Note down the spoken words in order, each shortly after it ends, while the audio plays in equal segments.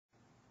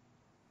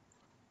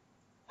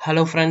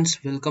Hello friends,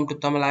 welcome to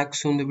Tamil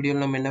Axe. இந்த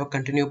வீடியோல நம்ம என்ன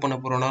கண்டினியூ பண்ண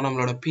போறோம்னா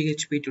நம்மளோட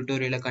PHP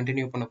டியூட்டோரியலை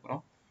கண்டினியூ பண்ண போறோம்.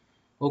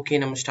 ஓகே,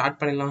 நம்ம ஸ்டார்ட்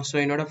பண்ணிடலாம். ஸோ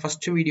என்னோட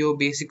ஃபர்ஸ்ட் வீடியோ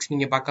பேசிக்ஸ்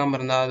நீங்கள் பார்க்காம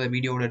இருந்தால் அந்த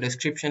வீடியோட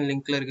டிஸ்கிரிப்ஷன்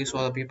லிங்க்ல இருக்கு. ஸோ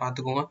அதை போய்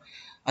பார்த்துக்கோங்க.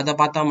 அதை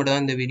பார்த்தா மட்டும்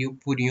தான் இந்த வீடியோ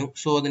புரியும்.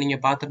 ஸோ அதை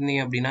நீங்கள்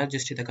பார்த்துருந்தீங்க அப்படின்னா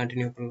ஜஸ்ட் இதை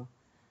கண்டினியூ பண்ணலாம்.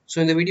 ஸோ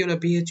இந்த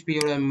வீடியோவில்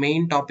PHPயோட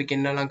மெயின் டாபிக்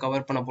என்னெல்லாம்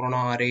கவர் பண்ண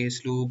போறோம்னா அரேஸ்,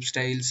 லூப்,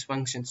 ஸ்டைல்ஸ்,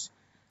 ஃபங்க்ஷன்ஸ்.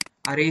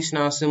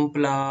 அரேஸ்னா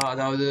சிம்பிளா,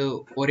 அதாவது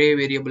ஒரே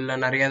வேரியபிள்ல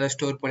நிறைய அதை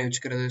ஸ்டோர் பண்ணி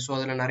வச்சுக்கிறது. ஸோ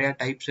அதில் நிறைய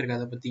டைப்ஸ் இருக்கு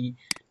அதை பற்றி.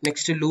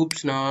 நெக்ஸ்ட்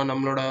லூப்ஸ்னா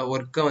நம்மளோட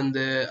ஒர்க்கை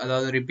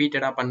அதாவது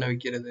ரிப்பீட்டடாக பண்ண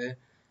வைக்கிறது.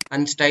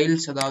 அண்ட்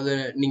ஸ்டைல்ஸ், அதாவது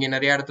நீங்கள்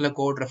நிறைய இடத்துல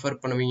கோட்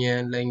ரெஃபர் பண்ணுவீங்க,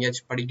 இல்லை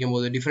எங்கேயாச்சும்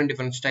படிக்கும்போது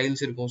டிஃப்ரெண்ட்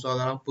ஸ்டைல்ஸ் இருக்கும். ஸோ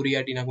அதெல்லாம்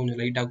புரியாட்டினா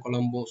கொஞ்சம் லைட்டாக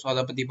குழம்பும். ஸோ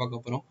அதை பற்றி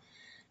பார்க்க போகிறோம்.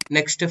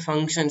 நெக்ஸ்ட்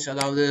ஃபங்க்ஷன்ஸ்,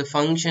 அதாவது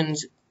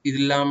ஃபங்க்ஷன்ஸ் இது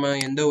இல்லாமல்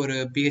எந்த ஒரு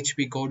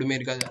பிஹெச்பி கோடுமே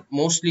இருக்காது.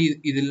 மோஸ்ட்லி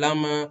இது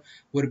இல்லாமல்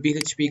ஒரு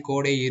பிஹெச்பி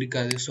கோடே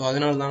இருக்காது. ஸோ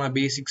அதனால தான் நான்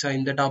பேசிக்ஸாக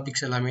இந்த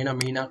டாபிக்ஸ் எல்லாமே நான்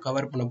மெயினாக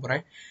கவர் பண்ண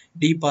போகிறேன்,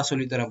 டீப்பாக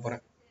சொல்லித்தர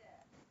போகிறேன்.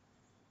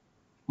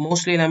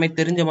 மோஸ்ட்லி எல்லாமே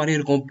தெரிஞ்ச மாதிரி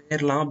இருக்கும்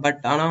பேர்லாம்,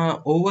 பட் ஆனால்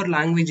ஒவ்வொரு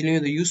லாங்குவேஜ்லையும்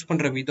இதை யூஸ்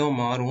பண்ணுற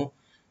விதம் மாறும்.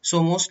 ஸோ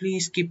மோஸ்ட்லி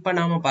ஸ்கிப்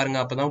பண்ணாமல்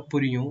பாருங்கள், அப்போ தான்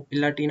புரியும்.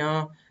 இல்லாட்டினா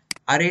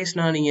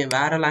அரேஸ்னா நீங்கள்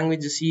வேறு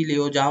லாங்குவேஜ்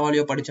சிலையோ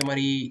ஜாவாலையோ படித்த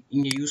மாதிரி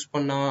இங்கே யூஸ்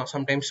பண்ணால்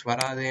சம்டைம்ஸ்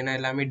வராது. ஏன்னா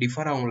எல்லாமே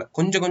டிஃபர் ஆகும்ல,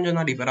 கொஞ்சம்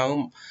தான் டிஃபர்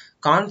ஆகும்.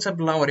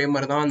 கான்செப்ட்லாம் ஒரே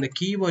மாதிரி தான், அந்த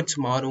கீவேர்ட்ஸ்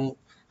மாறும்,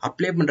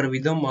 அப்ளை பண்ணுற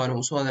விதம்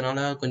மாறும். ஸோ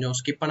அதனால் கொஞ்சம்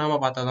ஸ்கிப்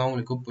பண்ணாமல் பார்த்தா தான்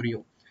உங்களுக்கு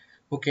புரியும்.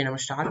 ஓகே, நம்ம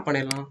ஸ்டார்ட்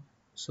பண்ணிடலாம்.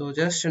 ஸோ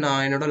ஜஸ்ட்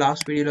நான் என்னோட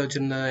லாஸ்ட் வீடியோவில்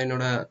வச்சுருந்த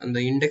என்னோட அந்த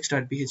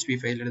index.php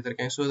ஃபைல்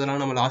எடுத்திருக்கேன். ஸோ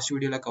இதெல்லாம் நம்ம லாஸ்ட்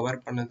வீடியோவில் கவர்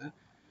பண்ணது.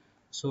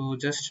 ஸோ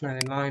ஜஸ்ட் நான்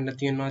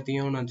எல்லாத்தையும்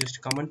நான் ஜஸ்ட்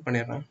கமெண்ட்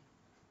பண்ணிடுறேன்.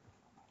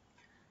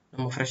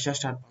 நம்ம ஃப்ரெஷ்ஷாக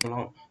ஸ்டார்ட்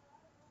பண்ணலாம்.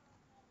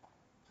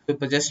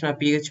 இப்போ ஜஸ்ட் நான்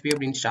PHP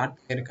அப்படின்னு ஸ்டார்ட்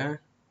பண்ணியிருக்கேன்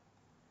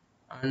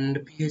அண்ட்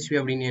PHP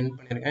அப்படின்னு எண்ட்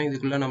பண்ணியிருக்கேன்.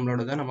 இதுக்குள்ளே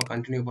நம்மளோட நம்ம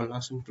கண்டினியூ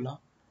பண்ணலாம் சிம்பிளாக.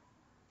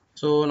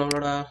 ஸோ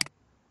நம்மளோட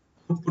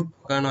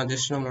அவுட்புட் நான்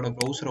ஜஸ்ட் நம்மளோட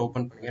ப்ரௌசரை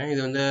ஓப்பன் பண்ணிக்கிறேன்.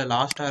 இது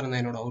லாஸ்ட்டாக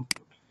இருந்த என்னோட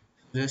அவுட்புட்.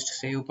 ஜஸ்ட்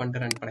சேவ்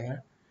பண்ணிட்டு ரன்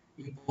பண்ணிக்கிறேன்.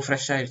 இப்போ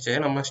ஃப்ரெஷ் ஆயிடுச்சு,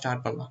 நம்ம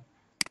ஸ்டார்ட் பண்ணலாம்.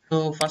 ஸோ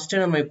ஃபர்ஸ்ட்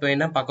நம்ம இப்போ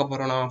என்ன பார்க்க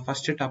போறோம்னா,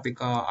 ஃபர்ஸ்ட்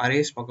டாபிக்கா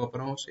அரேஸ் பார்க்க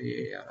போறோம்.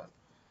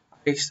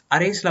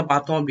 அரேஸ்ல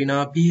பார்த்தோம் அப்படின்னா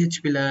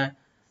PHPல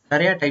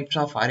நிறைய டைப்ஸ்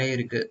ஆஃப் அரே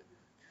இருக்கு.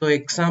 ஸோ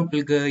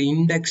எக்ஸாம்பிளுக்கு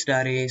இண்டெக்ஸ்ட்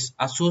அரேஸ்,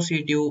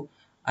 அசோசியேட்டிவ்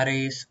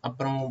அரேஸ்,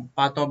 அப்புறம்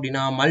பார்த்தோம்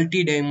அப்படின்னா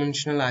மல்டி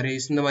டைமென்ஷனல்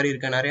அரேஸ், இந்த மாதிரி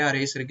இருக்க நிறைய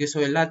அரேஸ் இருக்கு. ஸோ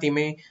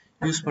எல்லாத்தையுமே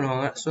யூஸ்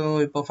பண்ணுவாங்க. ஸோ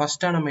இப்போ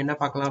ஃபர்ஸ்டா நம்ம என்ன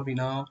பார்க்கலாம்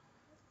அப்படின்னா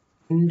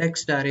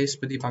இண்டெக்ஸ்ட் அரேஸ்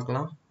பத்தி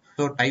பார்க்கலாம்.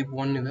 ஸோ டைப்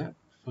 1 இது.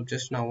 ஸோ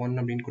ஜஸ்ட் நான் 1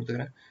 அப்படின்னு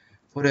கொடுத்துக்கிறேன்,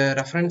 ஒரு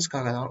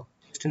ரெஃபரன்ஸ்க்காக தான்.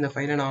 ஜஸ்ட் இந்த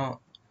ஃபைலை நான்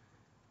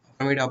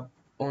அப்புறமேட்டு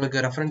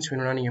உங்களுக்கு ரெஃபரன்ஸ்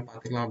வேணும்னா நீங்கள்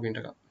பார்த்துக்கலாம்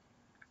அப்படின்றதா.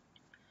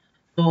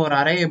 ஸோ ஒரு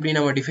அரே எப்படி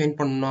நம்ம டிஃபைன்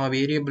பண்ணணும்னா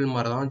வேரியபிள்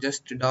மாதிரி தான்.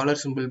 ஜஸ்ட் டாலர்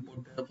சிம்பிள்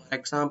போட்டு, ஃபார்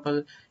எக்ஸாம்பிள்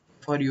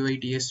ஃபார்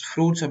யூஐடிஎஸ்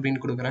ஃப்ரூட்ஸ் அப்படின்னு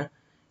கொடுக்குறேன்.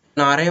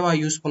 நான் அரேவா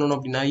யூஸ் பண்ணணும்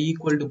அப்படின்னா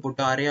ஈக்குவல் டு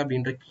போட்டு அரே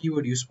அப்படின்ற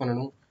கீவேர்ட் யூஸ்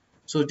பண்ணணும்.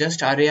 ஸோ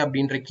ஜஸ்ட் அரே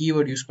அப்படின்ற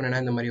கீவேர்ட் யூஸ்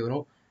பண்ணினா இந்த மாதிரி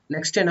வரும்.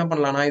 நெக்ஸ்ட் என்ன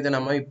பண்ணலாம்னா இதை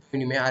நம்ம இப்போ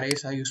இனிமேல்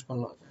அரேஸாக யூஸ்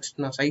பண்ணலாம்.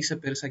 ஜஸ்ட் நான் சைஸை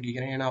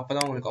பெருசாக்கிக்கிறேன், ஏன்னா அப்போ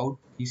தான் உங்களுக்கு அவுட்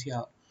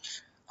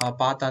ஈஸியாக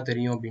பார்த்தா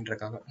தெரியும்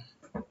அப்படின்றக்காக.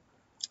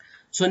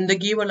 ஸோ இந்த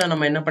கீவேர்டில்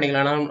நம்ம என்ன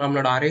பண்ணிக்கலாம்னா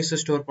நம்மளோட அரேஸை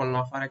ஸ்டோர்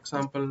பண்ணலாம். ஃபார்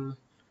எக்ஸாம்பிள்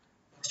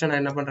ஃபர்ஸ்ட் நான்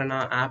என்ன பண்ணுறேன்னா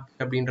ஆப்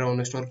அப்படின்ற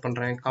ஒன்று ஸ்டோர்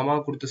பண்ணுறேன். கமா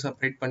கொடுத்து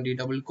செப்பரேட் பண்ணி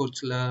டபுள்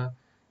கோட்ஸில்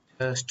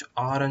ஜஸ்ட்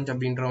ஆரஞ்ச்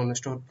அப்படின்ற ஒன்று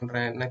ஸ்டோர்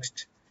பண்ணுறேன்.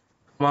 நெக்ஸ்ட்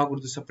கமா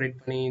கொடுத்து செப்பரேட்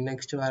பண்ணி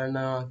நெக்ஸ்ட் வேற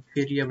என்ன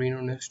செரி அப்படின்னு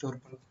ஒன்று ஸ்டோர்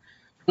பண்ணுறேன்.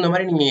 இந்த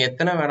மாதிரி நீங்கள்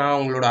எத்தனை வேணா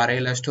உங்களோட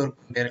அரேயில் ஸ்டோர்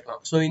பண்ணிட்டே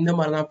இருக்கலாம். ஸோ இந்த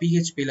மாதிரி தான்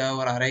PHPயில்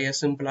ஒரு அரேயை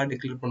சிம்பிளாக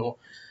டிக்ளேர் பண்ணுவோம்.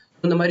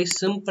 இந்த மாதிரி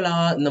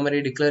சிம்பிளாக இந்த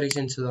மாதிரி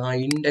டிக்ளரேஷன்ஸ் தான்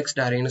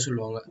இண்டெக்ஸ்ட் அரேன்னு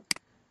சொல்லுவாங்க.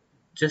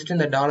 ஜஸ்ட்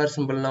இந்த டாலர்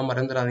சிம்பிள்லாம்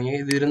மறந்துடாதீங்க.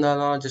 இது இருந்தால்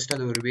தான் ஜஸ்ட்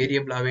அது ஒரு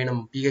வேரியபிளாகவே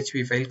நம்ம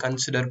PHP ஃபைல்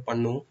கன்சிடர்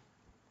பண்ணும்.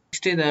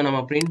 நெக்ஸ்ட் இதை நம்ம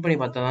பிரிண்ட் பண்ணி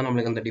பார்த்தா தான்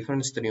நம்மளுக்கு அந்த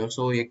டிஃபரன்ஸ் தெரியும்.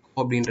 ஸோ எக்கோ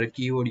அப்படின்ற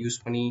கீவேர்ட் யூஸ்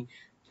பண்ணி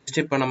ஜஸ்ட்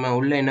இப்போ நம்ம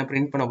உள்ள என்ன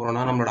பிரிண்ட் பண்ண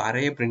போறோம்னா நம்மளோட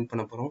அரேயை பிரிண்ட்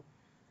பண்ண போகிறோம்.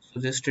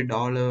 So just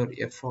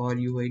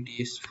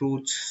 $FRUITS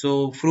fruits. So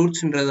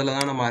ஃப்ரூட்ஸ்ன்றதுல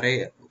தான் நம்ம அரே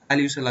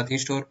வேல்யூஸ்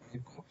எல்லாத்தையும் ஸ்டோர்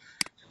பண்ணியிருக்கோம்.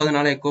 ஸோ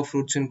அதனால எக்கோ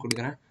ஃப்ரூட்ஸ்ன்னு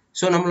கொடுக்குறேன்.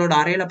 ஸோ நம்மளோட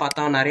அரேல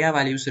பார்த்தா நிறையா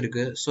வேல்யூஸ்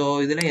இருக்கு. ஸோ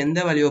இதில் எந்த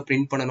வேல்யூவை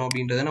பிரிண்ட் பண்ணணும்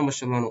அப்படின்றத நம்ம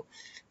சொல்லணும்.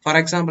 ஃபார்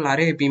எக்ஸாம்பிள்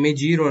அரே எப்பயுமே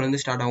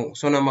 0லேருந்து ஸ்டார்ட் ஆகும்.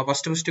 ஸோ நம்ம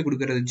ஃபர்ஸ்ட்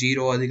கொடுக்குறது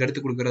 0,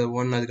 அதுக்கடுத்து கொடுக்குறது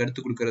 1,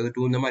 அதுக்கடுத்து கொடுக்குறது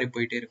 2, இந்த மாதிரி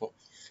போயிட்டே இருக்கும்.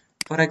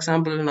 ஃபார்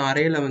எக்ஸாம்பிள் நான்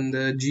அரேல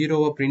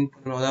 0வை பிரிண்ட்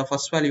பண்ணணும், அதாவது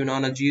ஃபர்ஸ்ட் வேல்யூனா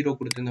நான் 0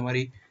 கொடுத்து இந்த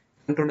மாதிரி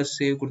கண்ட்ரோல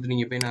சேவ் கொடுத்து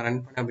நீங்கள் போய் நான் ரன்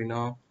பண்ணேன்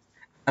அப்படின்னா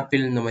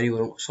ஆப்பிள் இந்த மாதிரி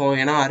வரும். ஸோ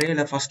ஏன்னா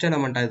அரேல ஃபர்ஸ்ட்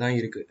எலமெண்ட் அதுதான்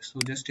இருக்கு. ஸோ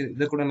ஜஸ்ட்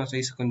இதை கூட நான்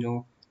சைஸ் கொஞ்சம்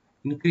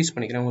இன்க்ரீஸ்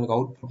பண்ணிக்கிறேன், உங்களுக்கு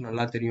அவுட்புட்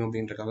நல்லா தெரியும்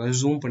அப்படின்றக்காக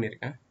ஜூம்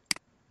பண்ணியிருக்கேன்.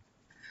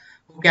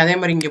 ஓகே, அதே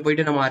மாதிரி இங்கே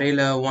போயிட்டு நம்ம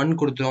அரேல 1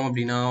 கொடுத்தோம்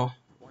அப்படின்னா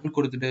 1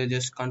 கொடுத்துட்டு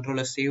ஜஸ்ட்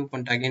கண்ட்ரோல சேவ்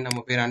பண்ணிட்டு அகைன்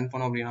நம்ம போய் ரன்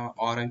பண்ணோம் அப்படின்னா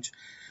ஆரஞ்ச்.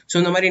 ஸோ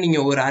இந்த மாதிரி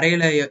நீங்கள் ஒரு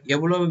அரேல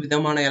எவ்வளோ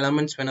விதமான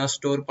எலமெண்ட்ஸ் வேணால்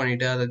ஸ்டோர்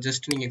பண்ணிவிட்டு அதை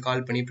ஜஸ்ட் நீங்கள்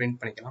கால் பண்ணி பிரிண்ட்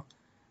பண்ணிக்கலாம்.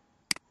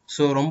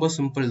 ஸோ ரொம்ப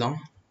சிம்பிள் தான்.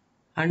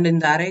 அண்ட்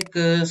இந்த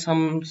அரேக்கு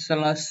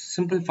சில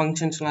சிம்பிள்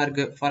ஃபங்க்ஷன்ஸ்லாம்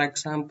இருக்குது. ஃபார்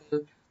எக்ஸாம்பிள்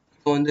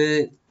இப்போ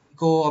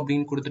கோ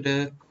அப்படின்னு கொடுத்துட்டு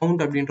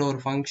கவுண்ட் அப்படின்ற ஒரு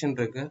ஃபங்க்ஷன்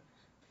இருக்குது.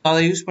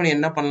 அதை யூஸ் பண்ணி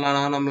என்ன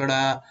பண்ணலாம்னா நம்மளோட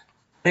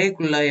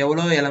அரேக்குள்ளே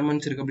எவ்வளோ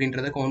எலமெண்ட்ஸ் இருக்குது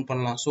அப்படின்றத கவுண்ட்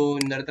பண்ணலாம். ஸோ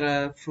இந்த இடத்துல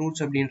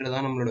ஃப்ரூட்ஸ்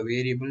அப்படின்றதான் நம்மளோட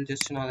வேரியபிள்.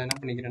 ஜஸ்ட் நான் அதை என்ன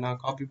பண்ணிக்கிறேன்னா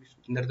காப்பி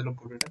இந்த இடத்துல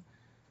போட்டுட்டு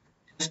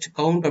ஜஸ்ட்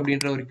கவுண்ட்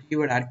அப்படின்ற ஒரு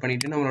கீவேர்ட் ஆட்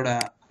பண்ணிட்டு நம்மளோட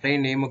அரே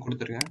நேமை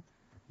கொடுத்துருக்கேன்.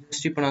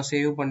 ஜஸ்ட் இப்போ நான்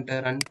சேவ் பண்ணிட்டு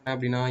ரன் பண்ணேன்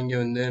அப்படின்னா இங்கே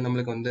வந்து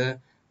நம்மளுக்கு வந்து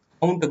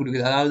கவுண்ட்டை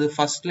கொடுக்குது. அதாவது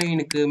ஃபர்ஸ்ட்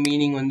லைனுக்கு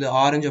மீனிங் வந்து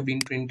ஆரஞ்சு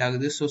அப்படின்னு பிரிண்ட்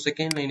ஆகுது. ஸோ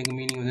செகண்ட் லைனுக்கு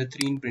மீனிங் வந்து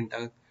 3ன்னு பிரிண்ட்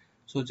ஆகுது.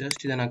 ஸோ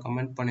ஜஸ்ட் இதை நான்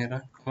கமெண்ட்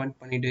பண்ணிடுறேன். கமெண்ட்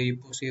பண்ணிட்டு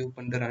இப்போ சேவ்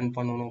பண்ணிட்டு ரன்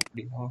பண்ணணும்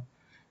அப்படின்னா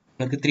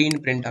எனக்கு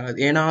 3ன்னு பிரிண்ட் ஆகுது.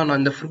 ஏன்னா நான்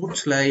அந்த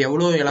ஃப்ரூட்ஸில்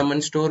எவ்வளோ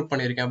எலமெண்ட் ஸ்டோர்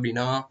பண்ணியிருக்கேன்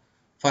அப்படின்னா,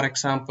 ஃபார்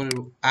எக்ஸாம்பிள்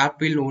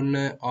ஆப்பிள்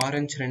 1,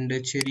 ஆரஞ்சு 2,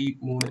 செரி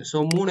 3. ஸோ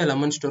 3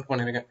 எலமெண்ட் ஸ்டோர்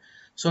பண்ணியிருக்கேன்.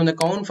 ஸோ அந்த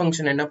கவுண்ட்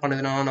ஃபங்க்ஷன் என்ன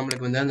பண்ணுதுன்னா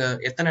நம்மளுக்கு வந்து அந்த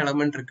எத்தனை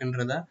எலமெண்ட்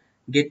இருக்குன்றத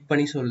கெட்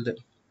பண்ணி சொல்லுது.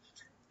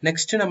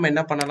 நெக்ஸ்ட் நம்ம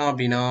என்ன பண்ணலாம்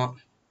அப்படின்னா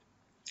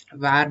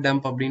வேர்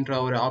டம்ப் அப்படின்ற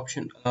ஒரு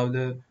ஆப்ஷன்,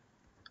 அதாவது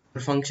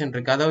ஒரு ஃபங்க்ஷன்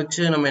இருக்கு. அதை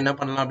வச்சு நம்ம என்ன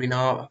பண்ணலாம்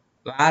அப்படின்னா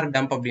வேர்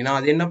டம்ப் அப்படின்னா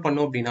அது என்ன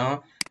பண்ணும் அப்படின்னா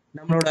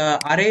நம்மளோட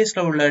அரேஸ்ல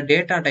உள்ள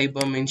டேட்டா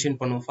டைப்பை மென்ஷன்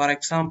பண்ணும். ஃபார்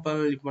எக்ஸாம்பிள்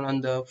இப்போ நான்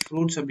அந்த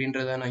ஃப்ரூட்ஸ்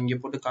அப்படின்றத நான் இங்கே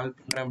போட்டு கால்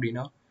பண்ணுறேன்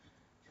அப்படின்னா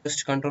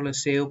ஜஸ்ட் கண்ட்ரோலில்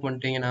சேவ்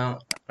பண்ணிட்டு நான்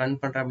ரன்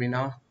பண்ணுறேன்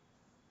அப்படின்னா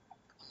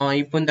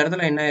இப்போ இந்த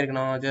இடத்துல என்ன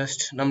இருக்குன்னா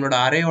ஜஸ்ட் நம்மளோட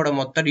அரேயோட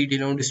மொத்த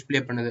டீட்டெயிலும் டிஸ்பிளே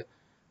பண்ணுது.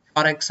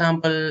 ஃபார்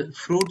எக்ஸாம்பிள்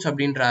ஃப்ரூட்ஸ்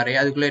அப்படின்ற அரே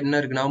அதுக்குள்ளே என்ன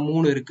இருக்குன்னா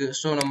 3 இருக்கு.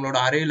 ஸோ நம்மளோட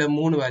அரேல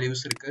 3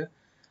 வேல்யூஸ் இருக்கு.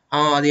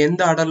 அது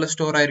எந்த ஆர்டர்ல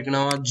ஸ்டோர்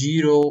ஆயிருக்குன்னா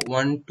 0,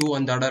 1, 2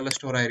 அந்த ஆர்டர்ல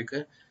ஸ்டோர் ஆயிருக்கு.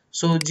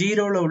 ஸோ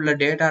 0ல உள்ள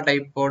டேட்டா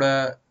டைப்போட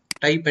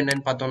டைப்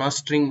என்னன்னு பார்த்தோம்னா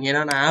ஸ்ட்ரிங்.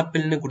 ஏன்னா நான்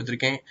ஆப்பிள்னு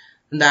கொடுத்துருக்கேன்.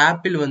 இந்த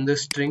ஆப்பிள் வந்து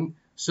ஸ்ட்ரிங்.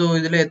 ஸோ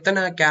இதுல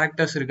எத்தனை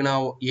கேரக்டர்ஸ் இருக்குன்னா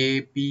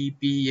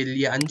APPLE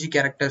 5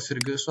 கேரக்டர்ஸ்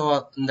இருக்கு. ஸோ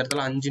இந்த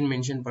இடத்துல 5ன்னு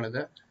மென்ஷன்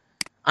பண்ணுது.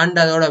 அண்ட்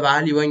அதோட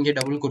வேல்யூவை இங்கே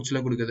டபுள் கோட்ஸ்ல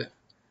கொடுக்குது.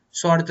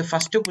 ஸோ அடுத்து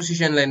ஃபர்ஸ்ட்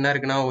பொசிஷன்ல என்ன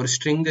இருக்குன்னா ஒரு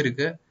ஸ்ட்ரிங்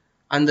இருக்கு.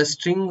 அந்த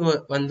ஸ்ட்ரிங்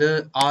வந்து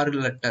 6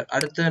 லெட்டர்.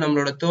 அடுத்து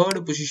நம்மளோட தேர்ட்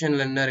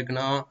பொசிஷன்ல என்ன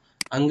இருக்குன்னா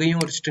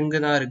அங்கேயும் ஒரு ஸ்ட்ரிங்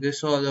தான் இருக்கு.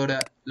 ஸோ அதோட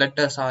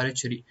லெட்டர்ஸ் 6.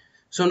 சரி,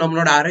 ஸோ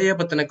நம்மளோட அறையை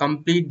பற்றின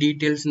கம்ப்ளீட்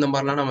டீட்டெயில்ஸ் இந்த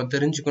மாதிரிலாம் நம்ம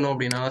தெரிஞ்சுக்கணும்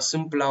அப்படின்னா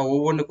சிம்பிளாக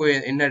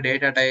ஒவ்வொன்றுக்கும் என்ன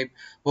டேட்டா டைப்,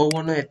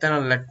 ஒவ்வொன்றும் எத்தனை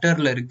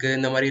லெட்டரில் இருக்குது,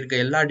 இந்த மாதிரி இருக்க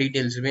எல்லா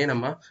டீட்டெயில்ஸுமே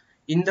நம்ம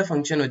இந்த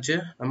ஃபங்க்ஷன் வச்சு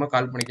நம்ம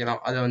கால்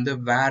பண்ணிக்கலாம். அதை வந்து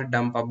வேர்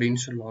டம்ப்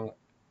அப்படின்னு சொல்லுவாங்க.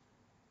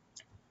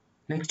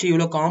 நெக்ஸ்ட்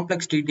இவ்வளோ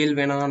காம்ப்ளெக்ஸ் டீட்டெயில்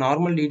வேணாம்,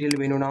 நார்மல் டீட்டெயில்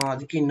வேணும்னா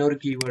அதுக்கு இன்னொரு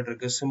கீவேர்டு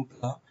இருக்குது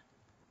சிம்பிளாக.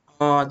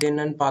 அது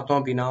என்னன்னு பார்த்தோம்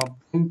அப்படின்னா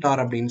பிரிண்ட்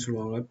அப்படின்னு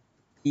சொல்லுவாங்க.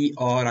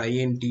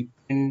 PRINT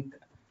print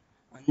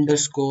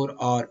underscore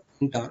R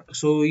print.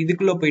 So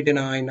இதுக்குள்ள போயிட்டு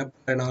நான் என்ன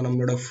பண்றேன்னா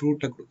நம்மளோட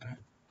ஃப்ரூட்டை கொடுக்குறேன்.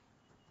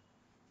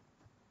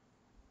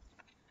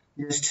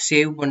 ஜஸ்ட்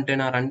சேவ் பண்ணிட்டு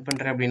நான் ரன்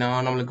பண்றேன் அப்படின்னா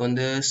நம்மளுக்கு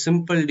வந்து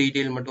சிம்பிள்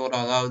டீட்டெயில் மட்டும்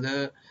வரும். அதாவது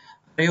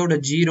அரேயோட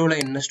 0ல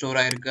என்ன ஸ்டோர்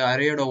ஆயிருக்கு,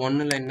 அரேயோட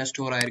 1ல என்ன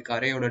ஸ்டோர் ஆயிருக்கு,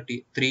 அரேயோட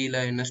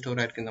 3ல என்ன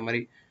ஸ்டோர் ஆயிருக்கு, இந்த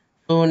மாதிரி.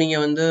 ஸோ நீங்க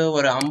வந்து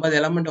ஒரு 50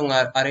 எலமெண்ட் உங்க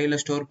அரேல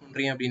ஸ்டோர்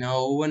பண்றீங்க அப்படின்னா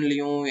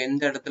ஒவ்வொன்றிலையும்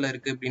எந்த இடத்துல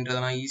இருக்கு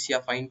அப்படின்றதெல்லாம் ஈஸியா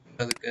ஃபைண்ட்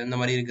பண்றதுக்கு இந்த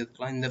மாதிரி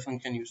இருக்கிறதுக்குலாம் இந்த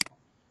ஃபங்க்ஷன் யூஸ் பண்ணும்.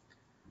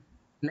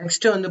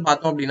 நெக்ஸ்ட் வந்து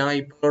பார்த்தோம் அப்படின்னா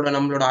இப்போ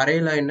நம்மளோட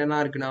அரேல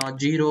என்னெல்லாம் இருக்குன்னா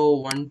 0,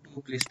 1,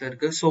 2 பிளேஸ்ல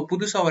இருக்கு. ஸோ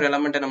புதுசா ஒரு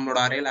எலமெண்ட்டை நம்மளோட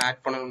அரேல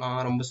ஆட் பண்ணணும்னா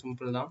ரொம்ப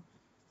சிம்பிள் தான்.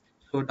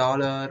 ஸோ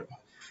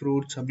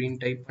 $fruits அப்படின்னு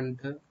டைப்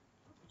பண்ணிட்டு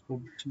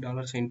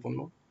டாலர் சைன்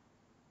பண்ணணும்.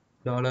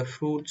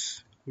 $fruits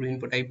அப்படின்னு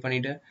இப்போ டைப்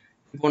பண்ணிட்டு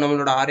இப்போ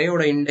நம்மளோட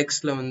அரேயோட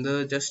இண்டெக்ஸ்ல வந்து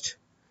ஜஸ்ட்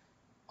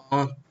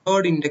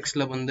தேர்ட்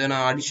இண்டெக்ஸ்ல வந்து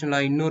நான் அடிஷனலா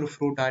இன்னொரு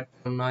ஃப்ரூட் ஆட்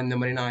பண்ணணும்னா இந்த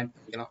மாதிரி நான் ஆட்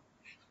பண்ணிக்கலாம்.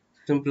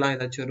 சிம்பிளா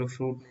ஏதாச்சும் ஒரு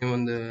ஃப்ரூட் நேம்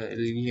வந்து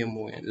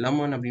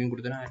லெமன் அப்படின்னு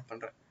கொடுத்து நான் ஆட்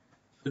பண்றேன்.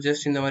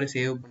 ஜஸ்ட் இந்த மாதிரி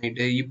சேவ்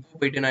பண்ணிட்டு இப்போ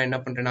போயிட்டு நான் என்ன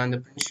பண்றேன்னா இந்த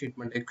பிரிண்ட்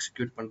ஸ்டேட்மெண்ட்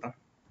எக்ஸிக்யூட் பண்றேன்.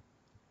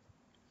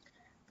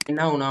 என்ன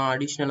ஆகும்னா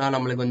அடிஷ்னலா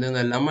நம்மளுக்கு வந்து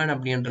இந்த லெமன்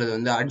அப்படின்றது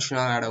வந்து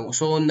அடிஷ்னலா ஆட் ஆகும்.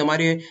 ஸோ இந்த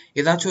மாதிரி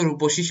ஏதாச்சும் ஒரு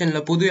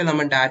பொசிஷன்ல புது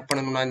எலமெண்ட் ஆட்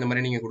பண்ணணும்னா இந்த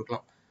மாதிரி நீங்க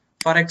கொடுக்கலாம்.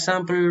 ஃபார்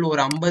எக்ஸாம்பிள்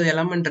ஒரு 50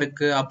 எலமெண்ட்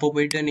இருக்கு, அப்போ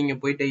போயிட்டு நீங்க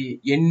போயிட்டு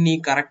எண்ணி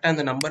கரெக்டா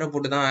அந்த நம்பரை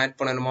போட்டு தான் ஆட்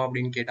பண்ணணுமா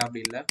அப்படின்னு கேட்டா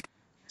அப்படி இல்லை.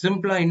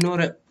 சிம்பிளா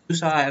இன்னொரு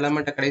புதுசா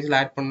எலமெண்ட்டை கடைசியில்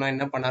ஆட் பண்ணா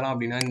என்ன பண்ணலாம்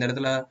அப்படின்னா இந்த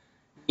இடத்துல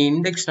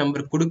இண்டெக்ஸ்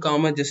நம்பர்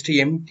கொடுக்காம ஜஸ்ட்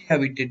எம்டியா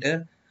விட்டுட்டு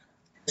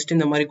ஜஸ்ட்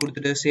இந்த மாதிரி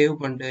கொடுத்துட்டு சேவ்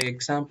பண்ணிட்டு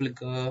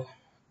எக்ஸாம்பிளுக்கு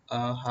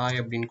ஹாய்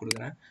அப்படின்னு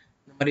கொடுக்குறேன்.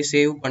 இந்த மாதிரி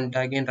சேவ் பண்ணிட்டு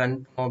அகைன் ரன்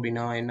பண்ணோம்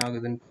அப்படின்னா என்ன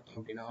ஆகுதுன்னு பார்த்தோம்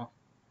அப்படின்னா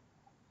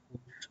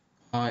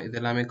இது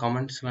எல்லாமே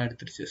கமெண்ட்ஸ்லாம்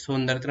எடுத்துருச்சு. ஸோ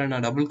இந்த இடத்துல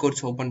நான் டபுள்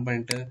கோட்ஸ் ஓப்பன்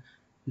பண்ணிட்டு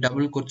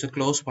டபுள் கோட்ஸை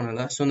க்ளோஸ்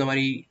பண்ணலை. ஸோ இந்த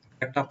மாதிரி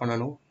கரெக்டாக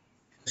பண்ணணும்.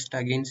 ஜஸ்ட்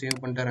அகைன் சேவ்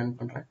பண்ணிட்டு ரன்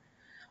பண்ணுறேன்.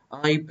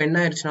 இப்போ என்ன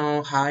ஆயிடுச்சுன்னா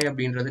ஹாய்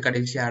அப்படின்றது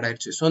கடைசி ஆட்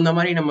ஆயிடுச்சு. ஸோ இந்த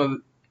மாதிரி நம்ம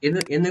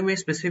எதுவுமே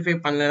ஸ்பெசிஃபை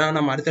பண்ணலைன்னா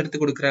நம்ம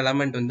அடுத்தடுத்து கொடுக்குற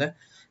எலமெண்ட் வந்து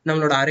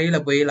நம்மளோட அரேல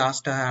போய்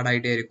லாஸ்ட்டாக ஆட்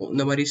ஆகிட்டே இருக்கும்.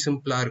 இந்த மாதிரி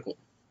சிம்பிளாக இருக்கும்.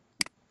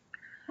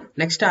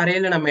 நெக்ஸ்ட்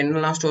அரேல நம்ம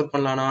என்னெல்லாம் ஸ்டோர்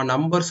பண்ணலாம்னா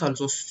நம்பர்ஸ்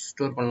ஆல்சோ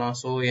ஸ்டோர் பண்ணலாம்.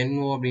 ஸோ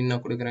NO அப்படின்னு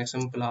நான் கொடுக்குறேன்.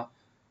 சிம்பிளா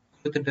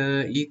கொடுத்துட்டு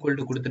ஈக்குவல்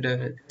டு கொடுத்துட்டு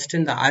ஜஸ்ட்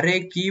இந்த அரே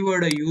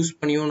கீவேர்டை யூஸ்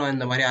பண்ணியும் நான்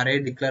இந்த மாதிரி அரே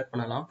டிக்ளேர்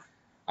பண்ணலாம்.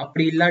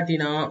 அப்படி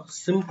இல்லாட்டினா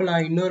சிம்பிளா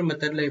இன்னொரு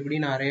மெத்தட்ல எப்படி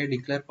நான் அரே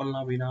டிக்ளேர்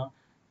பண்ணலாம் அப்படின்னா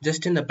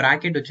ஜஸ்ட் இந்த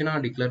பிராக்கெட் வச்சு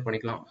நான் டிக்ளேர்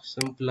பண்ணிக்கலாம்.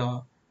 சிம்பிளா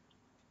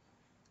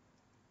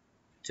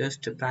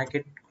ஜஸ்ட்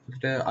பிராக்கெட்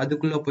கொடுத்துட்டு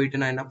அதுக்குள்ள போயிட்டு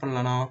நான் என்ன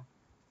பண்ணலாம்னா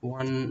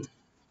 1,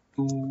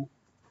 2,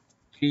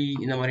 3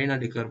 இந்த மாதிரி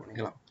நான் டிக்ளேர்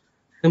பண்ணிக்கலாம்.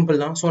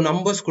 சிம்பிள் தான். ஸோ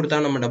நம்பர்ஸ் கொடுத்தா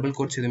நம்ம டபுள்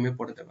கோட்ஸ் எதுவுமே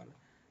போட தேவையில்லை.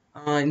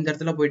 இந்த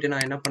இடத்துல போயிட்டு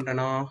நான் என்ன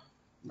பண்றேன்னா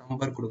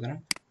நம்பர் கொடுக்குறேன்.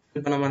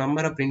 இப்போ நம்ம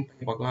நம்பரை பிரிண்ட்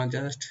பண்ணி பார்க்கலாம்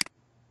ஜஸ்ட்.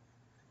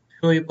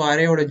 ஸோ இப்போ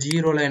அரேயோட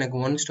 0ல எனக்கு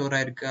 1 ஸ்டோர்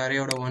ஆயிருக்கு,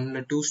 அரேயோட 1ல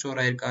 2 ஸ்டோர்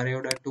ஆயிருக்கு,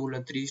 அரேயோட 2ல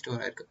 3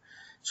 ஸ்டோர் ஆயிருக்கு.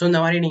 ஸோ இந்த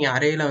மாதிரி நீங்க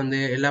அரேல வந்து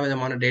எல்லா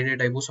விதமான டேட்டா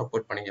டைப்பும்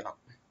சப்போர்ட் பண்ணிக்கலாம்.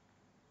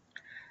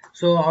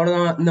 ஸோ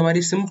அவ்வளோதான். இந்த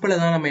மாதிரி சிம்பிளை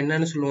தான் நம்ம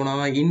என்னன்னு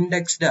சொல்லுவோம்னா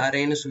இண்டெக்ஸ்டு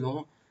அரேன்னு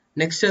சொல்லுவோம்.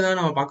 நெக்ஸ்ட் தான்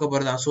நம்ம பார்க்க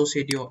போறது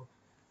அசோசியேட்டிவ்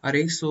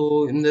அரே. ஸோ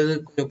இந்த இது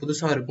கொஞ்சம்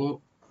புதுசா இருக்கும்,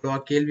 அவ்வளவா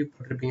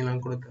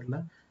கேள்விப்பட்டிருப்பீங்களான்னு கூட தெரியல.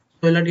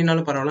 ஸோ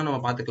இல்லாட்டினாலும் பரவாயில்ல,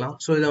 நம்ம பார்த்துக்கலாம்.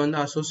 ஸோ இதை வந்து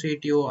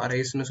அசோசியேட்டிவ்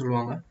அரேஸ்ன்னு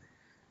சொல்லுவாங்க.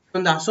 ஸோ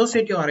இந்த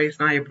அசோசியேட்டிவ்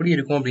அரேஸ்னா எப்படி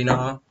இருக்கும் அப்படின்னா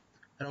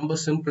ரொம்ப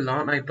சிம்பிள்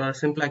தான். நான் இப்போ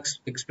சிம்பிளா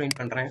எக்ஸ்பிளைன்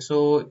பண்றேன். ஸோ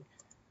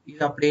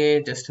இது அப்படியே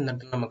ஜஸ்ட் இந்த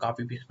இடத்துல நம்ம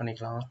காப்பி பேஸ்ட்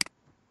பண்ணிக்கலாம்.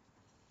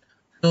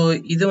 ஸோ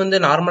இது வந்து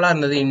நார்மலா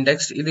இருந்தது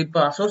இண்டெக்ஸ். இது இப்போ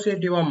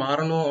அசோசியேட்டிவா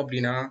மாறணும்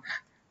அப்படின்னா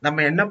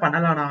நம்ம என்ன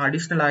பண்ணலாம்னா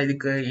அடிஷ்னலா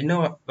இதுக்கு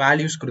இன்னும்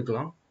வேல்யூஸ்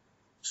கொடுக்கலாம்.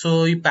 ஸோ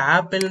இப்போ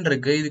ஆப்பிள்னு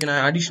இருக்கு, இதுக்கு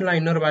நான் அடிஷ்னலா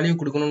இன்னொரு வேல்யூ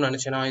கொடுக்கணும்னு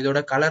நினைச்சேன்னா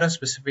இதோட கலரை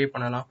ஸ்பெசிஃபை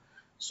பண்ணலாம்.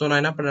 ஸோ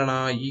நான் என்ன பண்ணேன்னா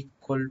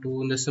ஈக்குவல் டு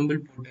இந்த சிம்பிள்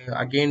போட்டு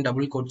அகெயின்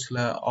டபுள் கோட்ஸ்ல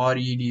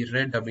ஆர்இடி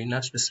ரெட் அப்படின்னா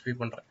ஸ்பெசிஃபை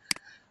பண்றேன்.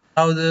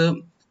 அதாவது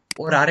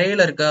ஒரு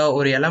அரேல இருக்க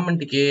ஒரு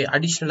எலமெண்ட்டுக்கே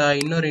அடிஷ்னலா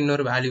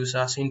இன்னொரு வேல்யூஸ்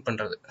அசைன்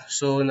பண்றது.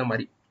 ஸோ இந்த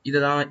மாதிரி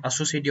இதுதான்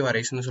அசோசியேட்டிவ்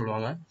அரேஸ்ன்னு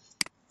சொல்லுவாங்க.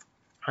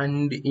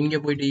 அண்ட் இங்க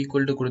போயிட்டு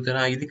ஈக்குவல் டு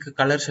கொடுத்தனா இதுக்கு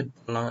கலர் செட்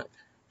பண்ணலாம்.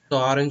 ஸோ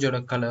ஆரஞ்சோட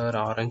கலர்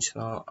ஆரஞ்சு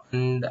தான்.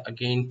 அண்ட்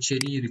அகெயின்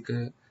செரி இருக்கு,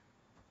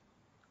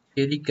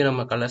 செரிக்கு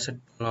நம்ம கலர்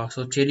செட் பண்ணலாம்.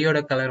 ஸோ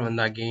செரியோட கலர்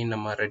வந்து அகெயின்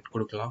நம்ம ரெட்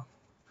கொடுக்கலாம்.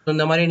 ஸோ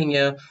இந்த மாதிரி நீங்க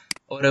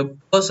ஒரு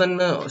பர்சன்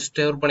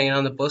ஸ்டோர்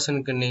பண்ணீங்கன்னா அந்த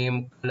பர்சனுக்கு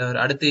நேம், கலர்,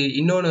 அடுத்து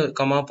இன்னொன்று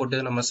கமா போட்டு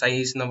நம்ம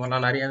சைஸ் இந்த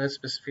மாதிரிலாம் நிறைய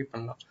ஸ்பெசிஃபை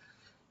பண்ணலாம்.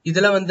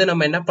 இதுல வந்து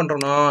நம்ம என்ன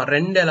பண்றோம்னா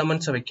ரெண்டு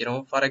எலமெண்ட்ஸை வைக்கிறோம்.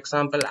 ஃபார்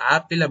எக்ஸாம்பிள்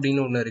ஆப்பிள்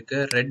அப்படின்னு ஒன்று இருக்கு,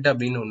 ரெட்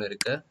அப்படின்னு ஒன்று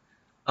இருக்கு.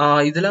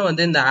 இதுல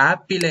வந்து இந்த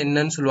ஆப்பிள்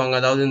என்னன்னு சொல்லுவாங்க,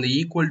 அதாவது இந்த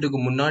ஈக்குவல்ட்டுக்கு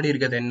முன்னாடி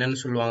இருக்கிறது என்னன்னு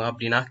சொல்லுவாங்க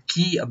அப்படின்னா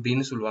கீ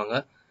அப்படின்னு சொல்லுவாங்க.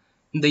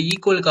 இந்த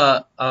ஈக்குவலுக்கு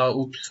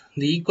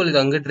இந்த ஈக்குவலுக்கு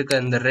அங்கிட்டு இருக்க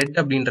இந்த ரெட்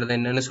அப்படின்றது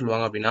என்னன்னு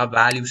சொல்லுவாங்க அப்படின்னா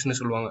வேல்யூஸ்னு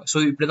சொல்லுவாங்க. ஸோ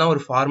இப்படிதான்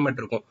ஒரு ஃபார்மேட்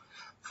இருக்கும்.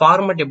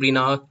 ஃபார்மேட்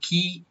எப்படின்னா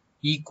கீ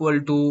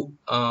ஈக்குவல் டு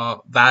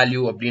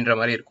வேல்யூ அப்படின்ற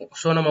மாதிரி இருக்கும்.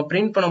 ஸோ நம்ம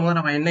பிரிண்ட் பண்ணும்போது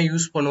நம்ம என்ன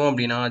யூஸ் பண்ணுவோம்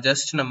அப்படின்னா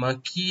ஜஸ்ட் நம்ம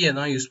கீயை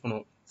தான் யூஸ்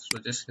பண்ணுவோம். ஸோ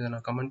ஜஸ்ட் இதை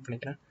நான் கமெண்ட்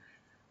பண்ணிக்கிறேன்.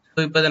 ஸோ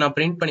இப்போ இதை நான்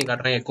பிரிண்ட் பண்ணி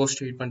காட்டுறேன் எக்கோ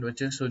ஸ்டேட்மெண்ட்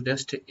வச்சு. ஸோ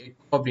ஜஸ்ட்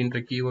எக்கோ அப்படின்ற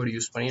கீவேர்டு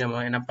யூஸ் பண்ணி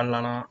நம்ம என்ன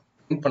பண்ணலாம்னா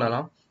பிரிண்ட்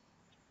பண்ணலாம்.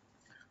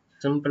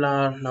 சிம்பிளா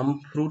நம்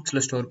ஃப்ரூட்ஸ்ல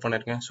ஸ்டோர்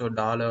பண்ணிருக்கேன். So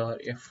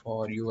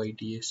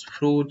 $FRUITS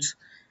fruits.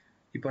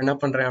 இப்போ என்ன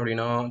பண்றேன்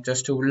அப்படின்னா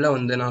ஜஸ்ட் உள்ள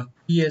வந்து நான்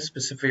கீயை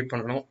ஸ்பெசிஃபை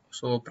பண்ணணும்.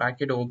 ஸோ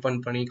ப்ராக்கெட் ஓப்பன்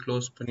பண்ணி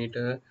க்ளோஸ்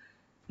பண்ணிட்டு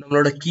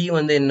நம்மளோட கீ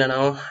வந்து என்னன்னா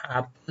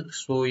ஆப்பிள்.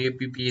 ஸோ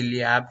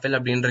APPLE ஆப்பிள்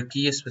அப்படின்ற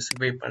கீயை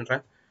ஸ்பெசிஃபை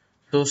பண்றேன்.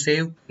 ஸோ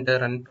சேவ் பண்ணிட்டு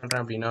ரன்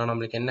பண்றேன் அப்படின்னா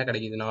நம்மளுக்கு என்ன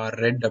கிடைக்குதுன்னா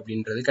ரெட்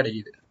அப்படின்றது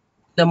கிடைக்குது.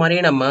 இந்த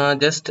மாதிரியே நம்ம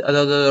ஜஸ்ட்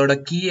அதாவது அதோட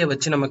கீயை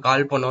வச்சு நம்ம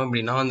கால் பண்ணோம்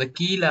அப்படின்னா அந்த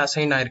கீல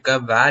அசைன் ஆயிருக்க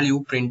வேல்யூ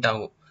பிரிண்ட்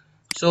ஆகும்.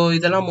 ஸோ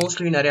இதெல்லாம்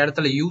மோஸ்ட்லி நிறைய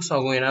இடத்துல யூஸ்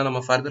ஆகும். ஏன்னா நம்ம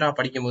ஃபர்தரா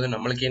படிக்கும் போது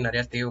நம்மளுக்கே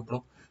நிறைய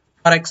தேவைப்படும்.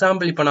 ஃபார்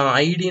எக்ஸாம்பிள் இப்போ நான்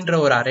ஐடின்ற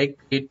ஒரு அரே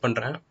கிரியேட்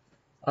பண்றேன்.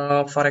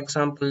 ஃபார்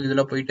எக்ஸாம்பிள்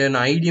இதுல போயிட்டு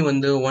நான் ஐடி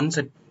வந்து 1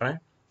 செட் பண்றேன்.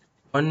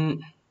 1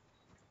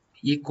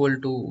 ஈக்குவல்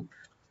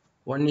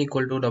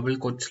டு டபுள்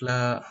கோட்ஸ்ல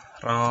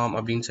ராம்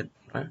அப்படின்னு செட்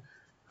பண்றேன்.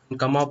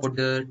 கமா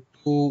போட்டு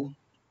 2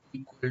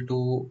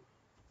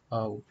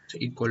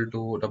 ஈக்குவல்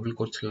டு டபுள்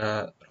கோட்ஸ்ல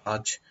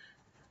ராஜ்.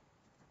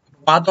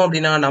 பார்த்தோம்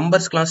அப்படின்னா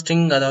நம்பர்ஸ்க்குலாம்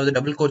ஸ்ட்ரிங், அதாவது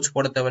டபுள் கோட்ஸ்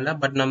போட தேவையில்ல.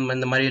 பட் நம்ம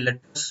இந்த மாதிரி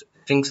லெட்டர்ஸ்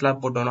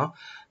ஸ்ட்ரிங்ஸ்லாம் போட்டோம்னா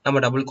நம்ம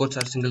double quotes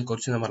R single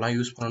quotes இந்த மாதிரிலாம்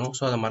யூஸ் பண்ணணும்.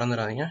 ஸோ அதை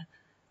மறந்துடாதீங்க.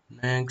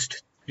 நெக்ஸ்ட்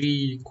 3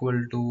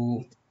 ஈக்குவல் டு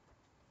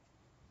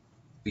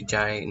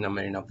விஜய் இந்த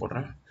மாதிரி நான்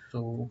போடுறேன். ஸோ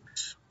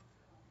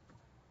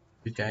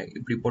விஜய்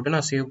இப்படி போட்டு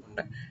நான் சேவ்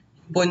பண்ணுறேன்.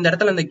 இப்போ இந்த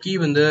இடத்துல இந்த கீ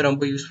வந்து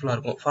ரொம்ப யூஸ்ஃபுல்லாக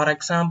இருக்கும். ஃபார்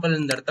எக்ஸாம்பிள்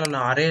இந்த இடத்துல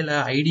நான் அரேல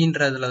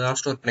ஐடின்றதுல தான்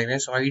ஸ்டோர்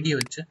பண்ணிக்கிறேன். ஸோ ஐடியை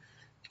வச்சு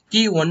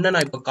கீ 1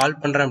 நான் இப்போ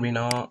கால் பண்ணுறேன்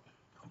அப்படின்னா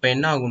அப்போ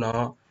என்ன ஆகும்னா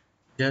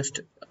ஜஸ்ட்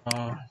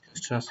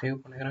நான்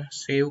சேவ் பண்ணிக்கிறேன்.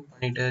 சேவ்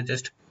பண்ணிட்டு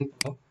ஜஸ்ட்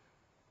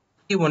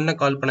கீ 1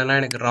 கால் பண்ணனா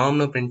எனக்கு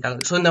ராம்னு பிரிண்ட்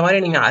ஆகுது. ஸோ இந்த மாதிரி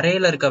நீங்க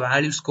அரேல இருக்க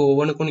வேல்யூஸ்க்கு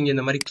ஒவ்வொன்றுக்கும் நீங்க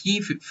இந்த மாதிரி கீ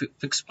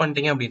ஃபிக்ஸ்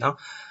பண்ணிட்டீங்க அப்படின்னா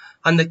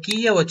அந்த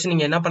கீயை வச்சு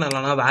நீங்க என்ன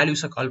பண்ணலாம்னா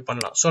வேல்யூஸை கால்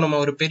பண்ணலாம். ஸோ நம்ம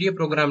ஒரு பெரிய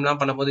ப்ரோக்ராம்லாம்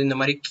பண்ணும்போது இந்த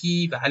மாதிரி கீ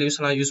வேல்யூஸ்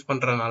எல்லாம் யூஸ்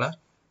பண்றதுனால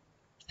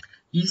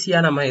ஈஸியா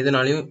நம்ம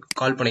எதுனாலையும்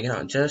கால்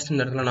பண்ணிக்கலாம். ஜஸ்ட்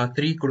இந்த இடத்துல நான்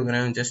 3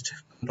 கொடுக்குறேன். ஜஸ்ட்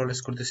கண்ட்ரோல்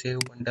S கொடுத்து சேவ்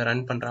பண்ணிட்டு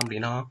ரன் பண்றேன்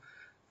அப்படின்னா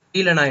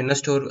கீழே நான் என்ன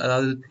ஸ்டோர்,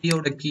 அதாவது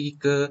 3யோட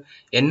கீக்கு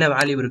என்ன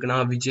வேல்யூ இருக்குன்னா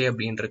விஜய்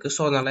அப்படின்னு இருக்கு.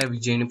 ஸோ அதனால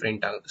விஜய்னு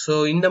பிரிண்ட் ஆகுது. ஸோ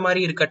இந்த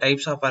மாதிரி இருக்க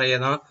டைப்ஸ் ஆஃப் அரே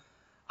தான்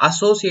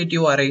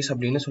அசோசியேட்டிவ் அரேஸ்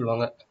அப்படின்னு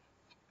சொல்லுவாங்க.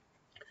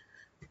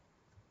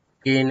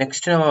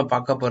 நெக்ஸ்ட் நம்ம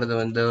பார்க்க போறது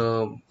வந்து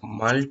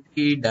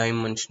மல்டி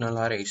டைமென்ஷனல்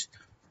அரேஸ்.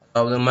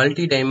 அதாவது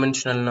மல்டி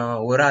டைமென்ஷனல்னா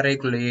ஒரு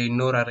அரேக்குள்ளேயே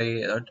இன்னொரு அரே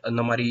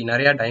அந்த மாதிரி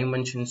நிறைய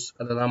டைமென்ஷன்ஸ்,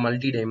 அதுதான்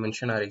மல்டி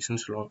டைமென்ஷன்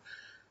அரேஸ்ன்னு சொல்லுவோம்.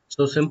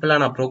 ஸோ சிம்பிளா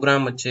நான்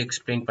ப்ரோக்ராம் வச்சு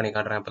எக்ஸ்பிளைன் பண்ணி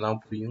காட்டுறேன்,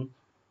 அப்பதான் புரியும்.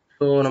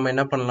 ஸோ நம்ம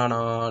என்ன பண்ணலாம்னா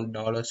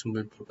டாலர்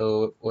சிம்பிள் போட்டு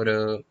ஒரு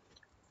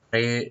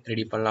அரே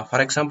ரெடி பண்ணலாம்.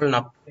 ஃபார் எக்ஸாம்பிள்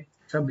நான்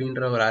பெட்ஸ்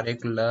அப்படின்ற ஒரு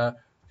அரேக்குள்ள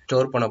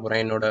ஸ்டோர் பண்ண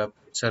போறேன் என்னோட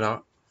பெட்ஸ் எல்லாம்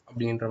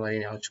அப்படின்ற மாதிரி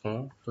நான்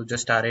வச்சுக்கோங்க. ஸோ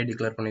ஜஸ்ட் அரே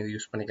டிக்ளேர் பண்ணி இது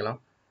யூஸ் பண்ணிக்கலாம்.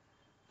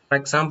 ஃபார்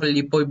எக்ஸாம்பிள்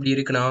இப்போ இப்படி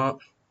இருக்குன்னா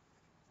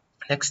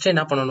நெக்ஸ்ட்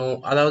என்ன பண்ணணும்,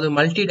 அதாவது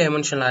மல்டி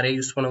டைமென்ஷனல் அரே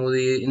யூஸ்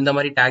பண்ணும்போது இந்த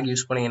மாதிரி டேக்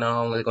யூஸ் பண்ணீங்கன்னா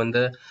உங்களுக்கு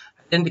வந்து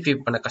ஐடென்டிஃபை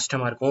பண்ண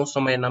கஷ்டமா இருக்கும்.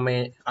 ஸோ நம்ம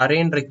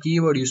அரேன்ற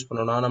கீவேர்டு யூஸ்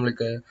பண்ணோம்னா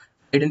நம்மளுக்கு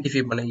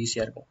ஐடென்டிஃபை பண்ண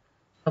ஈஸியா இருக்கும்.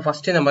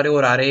 ஃபர்ஸ்ட் இந்த மாதிரி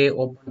ஒரு அரே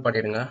ஓப்பன்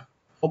பண்ணிடுங்க.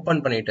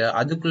 ஓப்பன் பண்ணிட்டு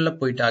அதுக்குள்ள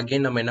போயிட்டு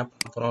அகைன் நம்ம என்ன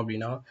பண்ண போறோம்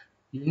அப்படின்னா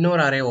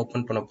இன்னொரு அரே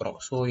ஓப்பன் பண்ண போறோம்.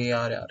 ஸோ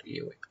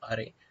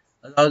அரே,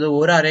 அதாவது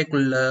ஒரு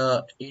அரேக்குள்ள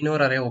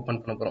இன்னொரு அரே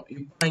ஓப்பன் பண்ண போறோம்.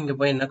 இப்போ இங்க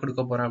போய் என்ன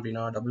கொடுக்க போறேன்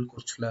அப்படின்னா டபுள்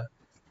கோட்ஸ்ல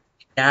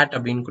கேட்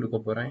அப்படின்னு கொடுக்க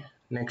போறேன்.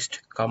 நெக்ஸ்ட்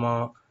கமா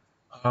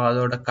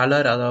அதோட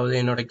கலர், அதாவது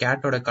என்னோட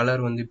கேட்டோட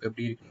கலர் வந்து இப்போ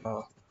எப்படி இருக்குன்னா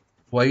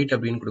ஒயிட்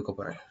அப்படின்னு கொடுக்க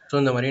போறேன். ஸோ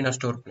இந்த மாதிரி நான்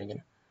ஸ்டோர்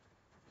பண்ணிக்கிறேன்.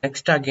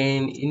 நெக்ஸ்ட்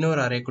அகைன்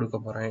இன்னொரு அரே கொடுக்க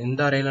போறேன்.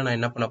 இந்த அரேல நான்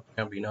என்ன பண்ண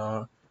போறேன் அப்படின்னா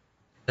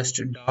ஜஸ்ட்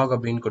டாக்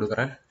அப்படின்னு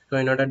கொடுக்குறேன். ஸோ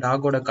என்னோட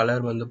டாகோட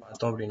கலர் வந்து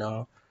பார்த்தோம் அப்படின்னா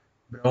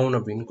ப்ரௌன்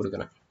அப்படின்னு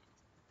கொடுக்குறேன்.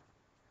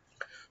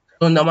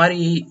 ஸோ இந்த மாதிரி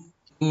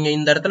நீங்க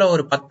இந்த இடத்துல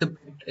ஒரு 10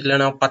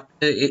 இல்லைன்னா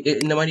 10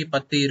 இந்த மாதிரி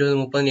 10, 20,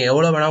 30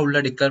 எவ்வளவு வேணா உள்ள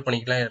டிக்ளேர்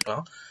பண்ணிக்கலாம்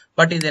இருக்கலாம்.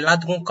 பட் இது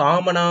எல்லாத்துக்கும்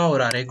காமனா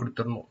ஒரு அரே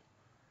கொடுத்துடணும்.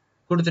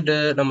 கொடுத்துட்டு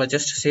நம்ம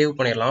ஜஸ்ட் சேவ்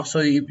பண்ணிடலாம். ஸோ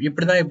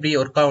இப்படிதான் எப்படி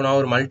ஒர்க் ஆகும்னா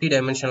ஒரு மல்டி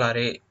டைமென்ஷனல்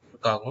அரே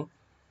ஒர்க் ஆகும்.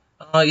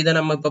 இதை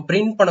நம்ம இப்போ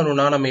பிரிண்ட்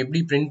பண்ணணும்னா நம்ம எப்படி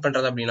பிரிண்ட்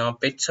பண்றது அப்படின்னா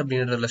பெட்ஸ்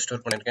அப்படின்றதுல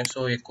ஸ்டோர் பண்ணிருக்கேன்.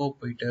 ஸோ எக்கோ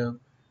போயிட்டு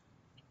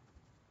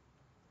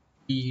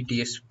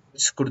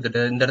PETS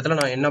கொடுத்துட்டு இந்த இடத்துல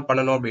நான் என்ன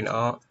பண்ணணும் அப்படின்னா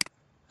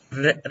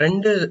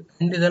ரெண்டு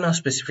இதை நான்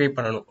ஸ்பெசிஃபை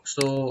பண்ணணும்.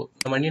 ஸோ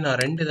இந்த மாதிரி நான்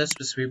 2 இதை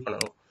ஸ்பெசிஃபை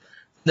பண்ணணும்.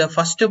 இந்த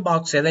ஃபர்ஸ்ட்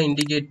பாக்ஸ் எதை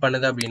இண்டிகேட்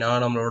பண்ணுது அப்படின்னா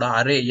நம்மளோட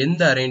அரே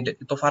எந்த அரேண்ட்.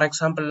 இப்போ ஃபார்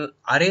எக்ஸாம்பிள்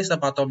அரேஸை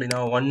பார்த்தோம் அப்படின்னா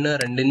 1,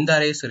 2 இந்த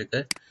அரேஸ்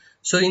இருக்கு.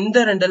 ஸோ இந்த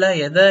 2ல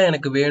எதை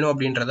எனக்கு வேணும்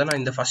அப்படின்றத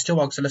நான் இந்த ஃபர்ஸ்ட்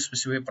பாக்ஸில்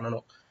ஸ்பெசிஃபை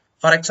பண்ணணும்.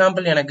 ஃபார்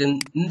எக்ஸாம்பிள் எனக்கு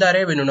இந்த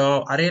அரே வேணும்னா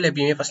அரேல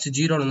எப்பயுமே ஃபர்ஸ்ட்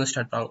 0ல இருந்து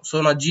ஸ்டார்ட் ஆகும். ஸோ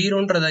நான்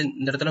 0ன்றத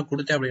இந்த இடத்துல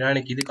கொடுத்தேன் அப்படின்னா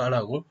எனக்கு இது கால்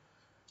ஆகும்.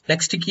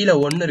 நெக்ஸ்ட் கீழே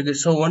 1 இருக்கு.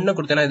 ஸோ 1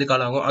 கொடுத்தேன்னா இது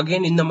கால் ஆகும்.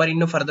 அகைன் இந்த மாதிரி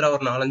இன்னும் ஃபர்தரா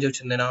ஒரு 4-5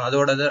 வச்சிருந்தேன்னா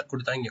அதோட இதை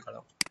கொடுத்தா இங்கே கால்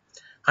ஆகும்.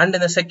 அண்ட்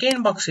இந்த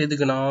செகண்ட் பாக்ஸ்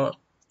எதுக்குன்னா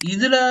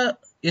இதுல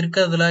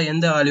இருக்கிறதுல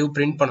எந்த வேல்யூ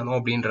பிரிண்ட் பண்ணணும்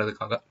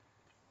அப்படின்றதுக்காக.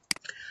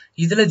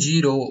 இதுல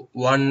 0,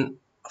 1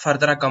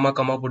 ஃபர்தரா கமா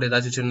போட்டு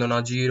ஏதாச்சும்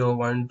வச்சிருந்தோம்னா 0,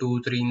 1, 2,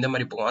 3 இந்த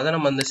மாதிரி போகும். அதை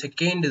நம்ம அந்த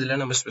செகண்ட் இதுல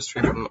நம்ம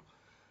ஸ்பெசிஃபை பண்ணணும்.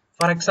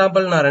 ஃபார்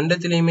எக்ஸாம்பிள் நான்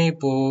ரெண்டுத்துலயுமே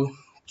இப்போ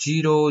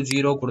 0,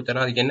 0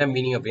 கொடுத்தேன்னா அதுக்கு என்ன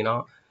மீனிங் அப்படின்னா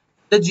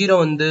இந்த 0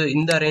 வந்து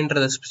இந்த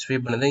அரேன்றதை ஸ்பெசிஃபை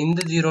பண்ணுது,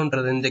 இந்த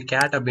 0ன்றது இந்த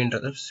கேட்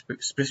அப்படின்றத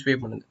ஸ்பெசிஃபை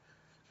பண்ணுது.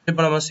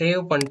 இப்போ நம்ம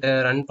சேவ் பண்ணிட்டு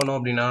ரன் பண்ணோம்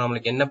அப்படின்னா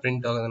நம்மளுக்கு என்ன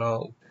பிரிண்ட் ஆகுதுன்னா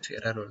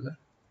எரர் வருது.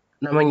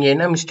 நம்ம இங்க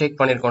என்ன மிஸ்டேக்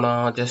பண்ணிருக்கோம்னா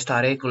ஜஸ்ட்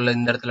அரேக்குள்ள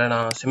இந்த இடத்துல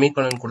நான்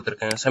செமிகோலன்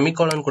கொடுத்துருக்கேன்.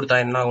 செமிகோலன் கொடுத்தா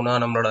என்ன ஆகும்னா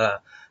நம்மளோட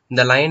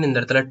இந்த லைன் இந்த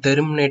இடத்துல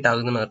டெர்மினேட்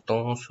ஆகுதுன்னு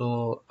அர்த்தம். ஸோ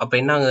அப்போ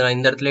என்ன ஆகுதுன்னா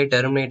இந்த இடத்துல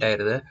டெர்மினேட்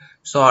ஆயிருது.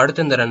 ஸோ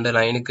அடுத்து இந்த 2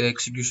 லைனுக்கு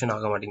எக்ஸிக்யூஷன்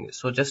ஆக மாட்டேங்குது.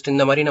 ஸோ ஜஸ்ட்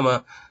இந்த மாதிரி நம்ம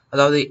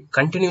அதாவது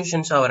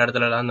கண்டினியூஷன்ஸ் ஆகிற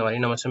இடத்துலலாம் இந்த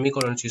மாதிரி நம்ம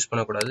செமிகோலன்ஸ் யூஸ்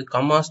பண்ணக்கூடாது,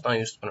 கமாஸ் தான்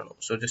யூஸ் பண்ணணும்.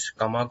 ஸோ ஜஸ்ட்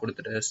கமா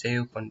கொடுத்துட்டு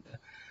சேவ் பண்ணிட்டு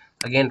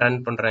அகைன் ரன்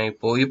பண்றேன்.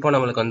 இப்போ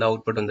நம்மளுக்கு வந்து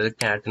அவுட்புட் வந்தது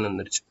கேட்னு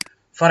வந்துருச்சு.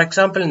 ஃபார்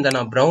எக்ஸாம்பிள் இந்த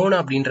நான் ப்ரௌன்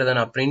அப்படின்றத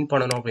நான் பிரிண்ட்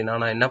பண்ணணும் அப்படின்னா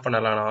நான் என்ன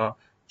பண்ணலாம்னா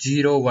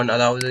 0, 1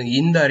 அதாவது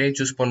இந்த அரே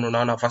சூஸ்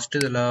பண்ணணும்னா நான் ஃபர்ஸ்ட்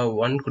இதுல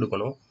 1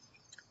 கொடுக்கணும்.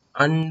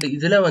 அண்ட்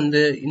இதுல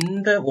வந்து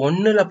இந்த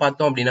 1ல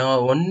பார்த்தோம் அப்படின்னா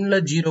 1ல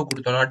 0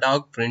 கொடுத்தோம்னா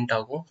டாக் பிரிண்ட்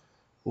ஆகும்.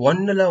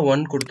 1ல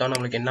 1 கொடுத்தா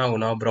நம்மளுக்கு என்ன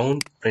ஆகும்னா ப்ரௌன்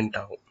பிரிண்ட்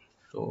ஆகும்.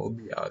 ஸோ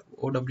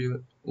OW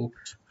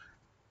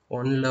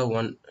 1ல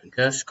 1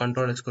 ஜஸ்ட்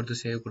கண்ட்ரோல் கொடுத்து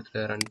சேவ்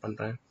கொடுத்துட்டு ரன்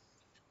பண்றேன்.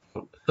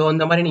 ஸோ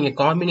அந்த மாதிரி நீங்க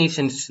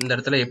காம்பினேஷன்ஸ் இந்த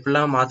இடத்துல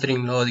எப்படிலாம்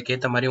மாத்துறீங்களோ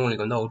அதுக்கேற்ற மாதிரி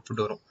உங்களுக்கு வந்து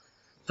அவுட்புட் வரும்.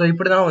 ஸோ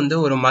இப்படிதான் வந்து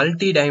ஒரு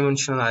மல்டி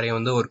டைமென்ஷனல் அரே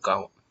வந்து ஒர்க்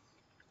ஆகும்.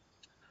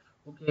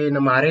 ஓகே,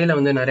 நம்ம அரேல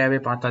வந்து நிறையவே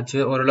பார்த்தாச்சு.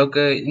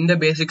 ஓரளவுக்கு இந்த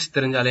பேசிக்ஸ்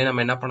தெரிஞ்சாலே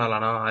நம்ம என்ன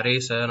பண்ணலாம்னா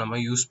அரேஸை நம்ம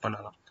யூஸ்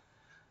பண்ணலாம்.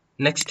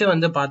 நெக்ஸ்ட்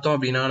வந்து பார்த்தோம்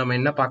அப்படின்னா நம்ம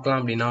என்ன பார்க்கலாம்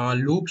அப்படின்னா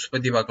லூப்ஸ்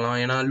பத்தி பார்க்கலாம்.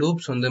 ஏன்னா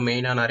லூப்ஸ் வந்து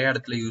மெயினா நிறைய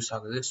இடத்துல யூஸ்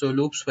ஆகுது. ஸோ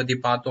லூப்ஸ் பத்தி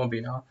பார்த்தோம்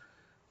அப்படின்னா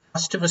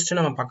ஃபர்ஸ்ட்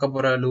நம்ம பார்க்க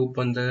போற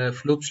லூப் வந்து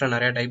லூப்ஸ்ல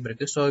நிறைய டைப்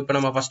இருக்கு. ஸோ இப்போ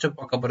நம்ம ஃபர்ஸ்ட்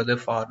பார்க்க போறது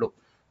ஃபார் லூப்.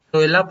 ஸோ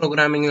எல்லா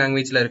ப்ரோக்ராமிங்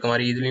லாங்குவேஜ்ல இருக்க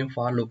மாதிரி இதுலயும்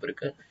ஃபார் லூப்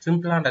இருக்கு.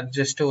 சிம்பிளா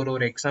ஜஸ்ட்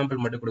ஒரு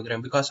எக்ஸாம்பிள் மட்டும்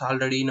கொடுக்குறேன். பிகாஸ்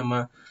ஆல்ரெடி நம்ம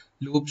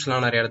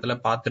லூப்ஸ்லாம் நிறைய இடத்துல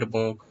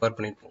பார்த்துருப்போம், கவர்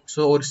பண்ணிருப்போம்.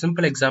 ஸோ ஒரு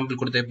சிம்பிள் எக்ஸாம்பிள்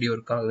கொடுத்து எப்படி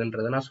ஒர்க்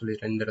ஆகுதுன்றதை நான்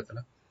சொல்லிடுறேன் இந்த இடத்துல.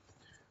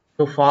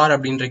 ஸோ ஃபார்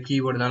அப்படின்ற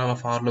கீவேர்டு தான் நம்ம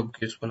ஃபார்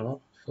லூப்க்கு யூஸ் பண்ணுவோம்.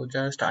 ஸோ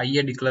ஜஸ்ட்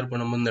ஐயை டிக்ளேர்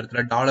பண்ணும்போது இந்த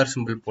இடத்துல டாலர்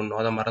சிம்பிள் போடணும்,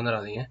 அதை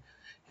மறந்துடாதீங்க.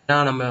 ஏன்னா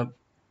நம்ம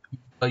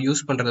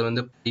யூஸ் பண்றது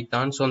வந்து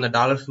பைத்தான். ஸோ அந்த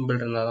டாலர் சிம்பிள்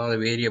இருந்தால் தான் அந்த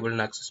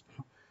வேரியபிள்னு ஆக்சஸ்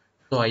பண்ணும்.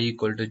 So I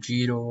 =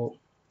 0.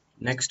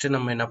 நெக்ஸ்ட்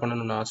நம்ம என்ன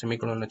பண்ணணும்னா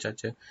செமிகோலன்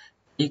வச்சாச்சு.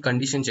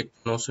 கண்டிஷன் செக்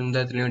பண்ணுவோம். ஸோ இந்த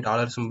இடத்துலையும்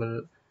dollar simple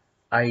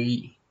I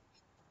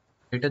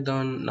greater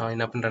than நான்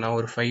என்ன பண்றேன்னா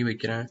ஒரு 5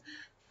 வைக்கிறேன்.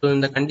 ஸோ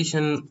இந்த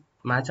கண்டிஷன்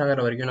மேட்ச் ஆகிற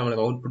வரைக்கும்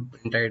நம்மளுக்கு அவுட்புட்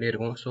பிரிண்ட் ஆகிட்டே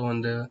இருக்கும். ஸோ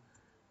வந்து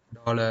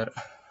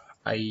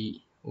 $I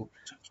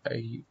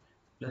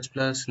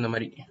 ++ இந்த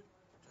மாதிரி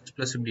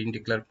 ++ இப்படின்னு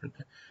டிக்ளேர்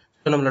பண்ணிட்டேன்.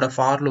 ஸோ நம்மளோட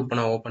ஃபார் லூப்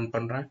நான் ஓப்பன்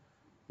பண்றேன்.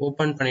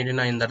 ஓப்பன் பண்ணிட்டு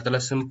நான் இந்த இடத்துல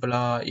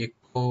சிம்பிளா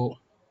எக்கோ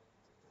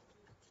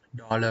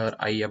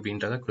 $I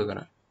அப்படின்றத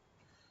கொடுக்குறேன்.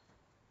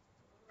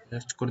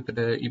 ஜஸ்ட்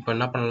கொடுத்துட்டு இப்போ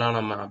என்ன பண்ணலாம்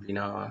நம்ம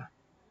அப்படின்னா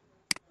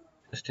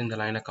ஜஸ்ட் இந்த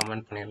லைனை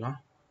கமெண்ட் பண்ணிடலாம்.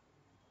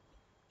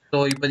 ஸோ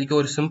இப்போதைக்கு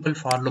ஒரு சிம்பிள்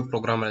ஃபார் லூப்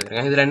ப்ரோக்ராம்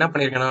எழுதிருக்கேன். இதில் என்ன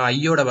பண்ணியிருக்கேன்னா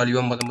ஐயோட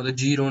வேல்யூவை முதல்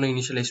 0ன்னு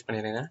இனிஷியலைஸ்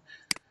பண்ணியிருக்கேன்.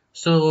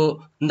 ஸோ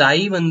இந்த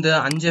I வந்து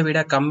 5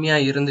 விட கம்மியா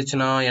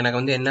இருந்துச்சுன்னா எனக்கு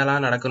வந்து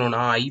என்னெல்லாம்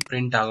நடக்கணும்னா I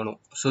பிரிண்ட் ஆகணும்.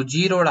 ஸோ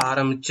 0ல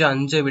ஆரம்பிச்சு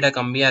 5 விட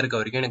கம்மியா இருக்க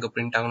வரைக்கும் எனக்கு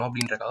பிரிண்ட் ஆகணும்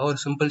அப்படின்றக்காக ஒரு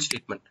simple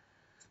statement.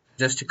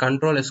 Just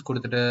control S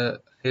கொடுத்துட்டு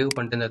சேவ்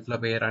பண்ணிட்டு இந்த இடத்துல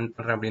போய் ரன்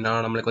பண்றேன் அப்படின்னா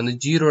நம்மளுக்கு வந்து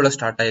 0ல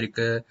ஸ்டார்ட்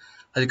ஆயிருக்கு.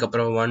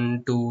 அதுக்கப்புறம் 1,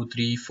 2,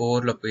 3,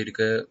 4ல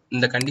போயிருக்கு.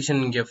 இந்த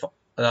கண்டிஷன் இங்கே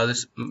அதாவது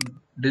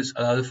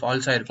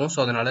ஃபால்ஸ் ஆயிருக்கும். ஸோ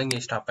அதனால இங்கே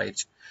ஸ்டாப்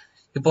ஆயிடுச்சு.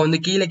 இப்போ வந்து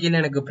கீழே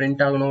எனக்கு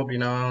பிரிண்ட் ஆகணும்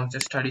அப்படின்னா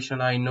ஜஸ்ட்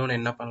அடிஷனலா இன்னொன்று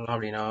என்ன பண்ணலாம்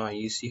அப்படின்னா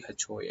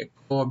ECHO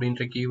எக்கோ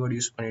அப்படின்ற கீவேர்டு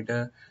யூஸ் பண்ணிட்டு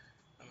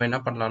நம்ம என்ன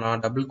பண்ணலாம்னா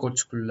டபுள்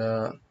கோட்ஸ்குள்ள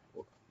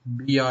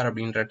BR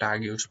அப்படின்ற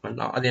டேக் யூஸ்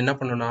பண்ணலாம். அது என்ன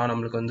பண்ணணும்னா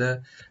நம்மளுக்கு வந்து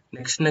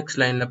நெக்ஸ்ட்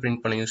லைனில்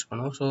பிரிண்ட் பண்ண யூஸ்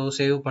பண்ணுவோம். ஸோ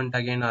சேவ் பண்ணிட்டு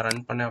அகைன் நான்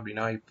ரன் பண்ணேன்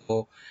அப்படின்னா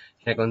இப்போது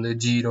எனக்கு வந்து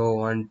 0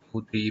 1 2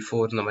 3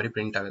 4 இந்த மாதிரி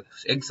பிரிண்ட் ஆகுது.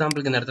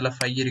 எக்ஸாம்பிளுக்கு இந்த இடத்துல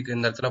 5 இருக்குது,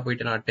 இந்த இடத்துல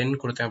போயிட்டு நான் 10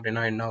 கொடுத்தேன்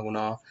அப்படின்னா என்ன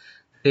ஆகும்னா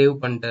சேவ்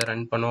பண்ணிட்டு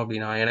ரன் பண்ணோம்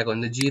அப்படின்னா எனக்கு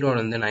வந்து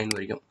 0லேருந்து 9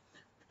 வரைக்கும்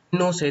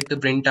இன்னும் சேர்த்து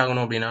பிரிண்ட்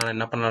ஆகணும் அப்படின்னா நான்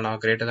என்ன பண்ணலாம்,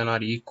 நான் greater than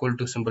R equal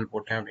to simple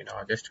போட்டேன் அப்படின்னா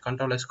ஜஸ்ட்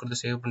கண்ட்ரோல் எஸ்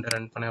கொடுத்து சேவ் பண்ணிட்டு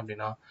ரன் பண்ணேன்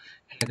அப்படின்னா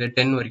எனக்கு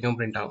 10 வரைக்கும்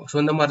பிரிண்ட் ஆகும். ஸோ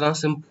இந்த மாதிரி தான்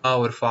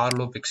சிம்பிளாக ஒரு ஃபார்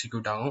லூப்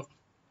எக்ஸிக்யூட் ஆகும்.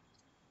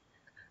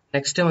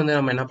 நெக்ஸ்ட்டு வந்து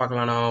நம்ம என்ன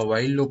பார்க்கலாம்னா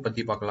வைல் லூப்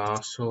பற்றி பார்க்கலாம்.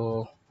 ஸோ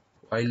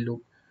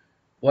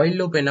வைல்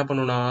லூப் என்ன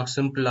பண்ணுன்னா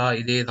சிம்பிளாக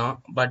இதே தான்,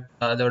 பட்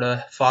அதோட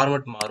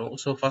ஃபார்மட் மாறும்.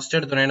 ஸோ ஃபர்ஸ்ட்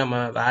எடுத்தோடனே நம்ம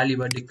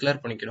வேல்யூவை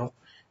டிக்ளேர் பண்ணிக்கணும்.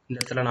 இந்த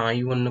இடத்துல நான்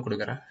I1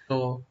 கொடுக்குறேன். ஸோ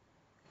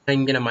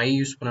இங்கே நம்ம ஐ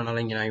யூஸ்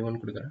பண்ணனால இங்கே நான் I1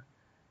 கொடுக்குறேன்.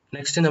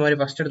 நெக்ஸ்ட் இந்த மாதிரி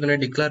ஃபர்ஸ்ட் எடுத்தோடனே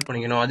டிக்ளேர்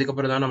பண்ணிக்கணும்.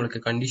 அதுக்கப்புறம் தான் நம்மளுக்கு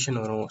கண்டிஷன்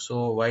வரும். ஸோ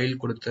வைல்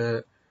கொடுத்து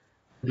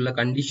இதில்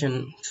கண்டிஷன்.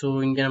 ஸோ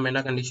இங்கே நம்ம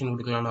என்ன கண்டிஷன்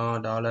கொடுக்கலாம்னா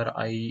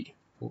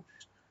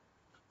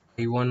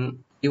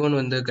 $i1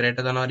 வந்து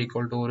greater than R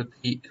equal to ஒரு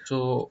 3. ஸோ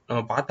நம்ம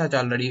பார்த்தாச்சு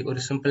ஆல்ரெடி, ஒரு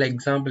சிம்பிள்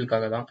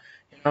எக்ஸாம்பிளுக்காக தான்.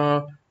 ஏன்னா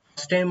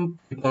ஃபர்ஸ்ட் டைம்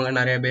இருப்பாங்க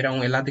நிறைய பேர்,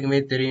 அவங்க எல்லாத்துக்குமே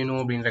தெரியணும்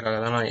அப்படின்றக்காக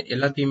தான் நான்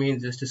எல்லாத்தையுமே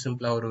ஜஸ்ட்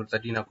சிம்பிளாக ஒரு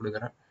 30 நான்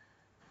கொடுக்குறேன்.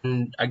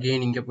 அண்ட்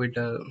அகெயின் இங்கே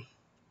போயிட்டு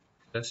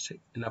ஜஸ்ட்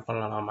என்ன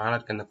பண்ணலாம், நான் மேலே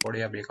இருக்க இந்த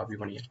கோடையை அப்படியே காப்பி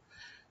பண்ணிக்கலாம்.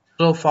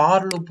 ஸோ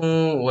ஃபார்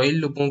லூப்பும் ஒயில்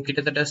லூப்பும்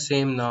கிட்டத்தட்ட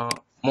சேம் தான்.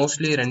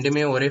 மோஸ்ட்லி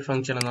ரெண்டுமே ஒரே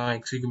ஃபங்க்ஷனை தான்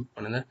எக்ஸிக்யூட்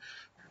பண்ணுது.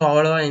 ஸோ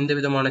அவ்வளோவா எந்த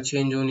விதமான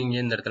சேஞ்சும்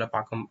நீங்கள் இந்த இடத்துல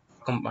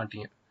பார்க்க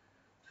மாட்டீங்க.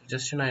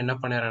 ஜஸ்ட் நான் என்ன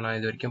பண்ணிடுறேன், நான்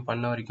இது வரைக்கும்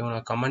பண்ண வரைக்கும்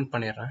நான் கமெண்ட்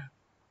பண்ணிடுறேன்.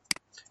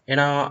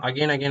 ஏன்னா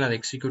அகைன் அது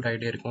எக்ஸிக்யூட்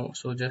ஆகிட்டே இருக்கும்.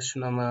 ஸோ ஜஸ்ட்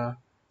நம்ம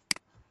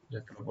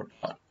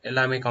போட்டோம்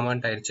எல்லாமே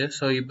கமெண்ட் ஆயிடுச்சு.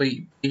 ஸோ இப்போ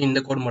இந்த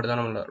கோட் மட்டும்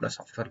தான் நம்மளோட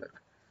சாஃப்ட்வேரில்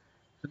இருக்கு.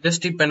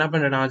 ஜஸ்ட் இப்போ என்ன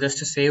பண்ணுறேன், நான்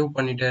ஜஸ்ட் சேவ்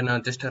பண்ணிவிட்டு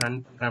நான் ஜஸ்ட்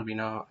ரன் பண்ணுறேன்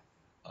அப்படின்னா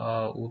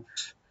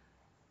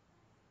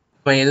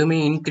இப்போ எதுவுமே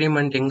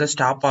இன்க்ரிமெண்ட் எங்கே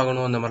ஸ்டாப்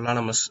ஆகணும் அந்த மாதிரிலாம்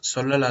நம்ம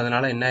சொல்லலை.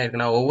 அதனால என்ன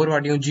இருக்குன்னா ஒவ்வொரு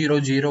வாட்டியும் 0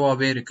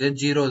 0வாகவே இருக்குது.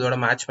 0 இதோட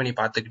மேட்ச் பண்ணி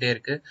பார்த்துக்கிட்டே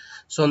இருக்குது.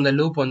 ஸோ அந்த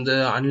லூப் வந்து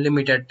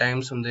அன்லிமிட்டெட்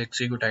டைம்ஸ் வந்து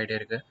எக்ஸிக்யூட் ஆகிட்டே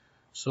இருக்குது.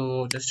 ஸோ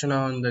ஜஸ்ட்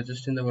நான்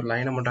இந்த ஒரு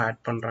லைனை மட்டும்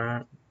ஆட் பண்ணுறேன்.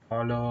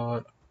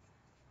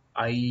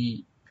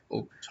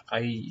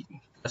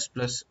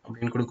 $i++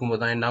 அப்படின்னு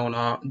கொடுக்கும்போது தான் என்ன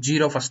ஆகும்னா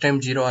 0 ஃபர்ஸ்ட் டைம்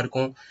 0ஆக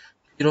இருக்கும்,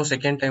 0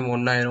 செகண்ட் டைம்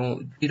 1 ஆயிரும்,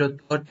 0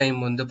 தேர்ட் டைம்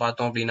வந்து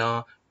பார்த்தோம் அப்படின்னா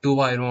 2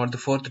 ஆயிரும்,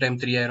 அடுத்து ஃபோர்த் டைம்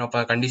 3 ஆயிரும்.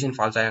 அப்போ கண்டிஷன்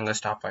ஃபால்ஸ் ஆகி அங்கே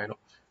ஸ்டாப்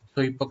ஆயிரும். ஸோ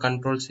இப்போ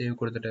கண்ட்ரோல் சேவ்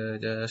கொடுத்துட்டு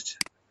ஜஸ்ட்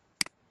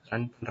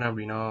ரன் பண்ணுறேன்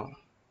அப்படின்னா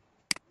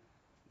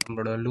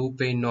நம்மளோட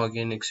லூப்பே இன்னும்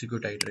அகெயின்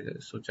எக்ஸிக்யூட் ஆகிட்டு இருக்கு.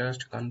 ஸோ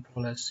ஜஸ்ட்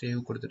கண்ட்ரோலை சேவ்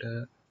கொடுத்துட்டு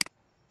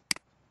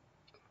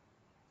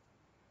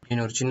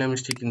ஒரு சின்ன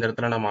மிஸ்டேக் இந்த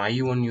இடத்துல நம்ம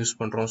I1 யூஸ்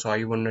பண்ணுறோம். ஸோ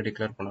I1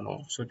 டிக்ளேர் பண்ணணும்.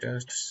 ஸோ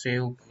ஜஸ்ட்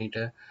சேவ்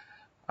பண்ணிவிட்டு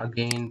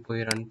அகெயின்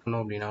போய் ரன்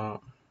பண்ணோம் அப்படின்னா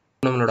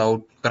நம்மளோட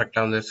அவுட்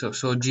கரெக்டாக வந்துருச்சு.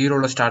 ஸோ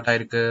 0ல் ஸ்டார்ட்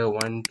ஆயிருக்கு,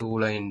 1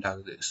 2ல் எண்ட்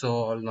ஆகுது. ஸோ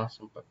அவ்வளோதான்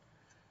சிம்பிள்.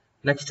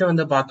 நெக்ஸ்ட்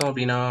வந்து பார்த்தோம்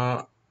அப்படின்னா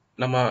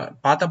நம்ம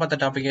பார்த்த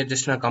டாப்பிக்கே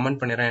ஜஸ்ட் நான் கமெண்ட்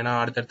பண்ணிடுறேன், ஏன்னா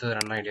அடுத்தடுத்தது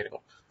ரன் ஆகிட்டே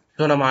இருக்கும்.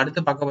 ஸோ நம்ம அடுத்து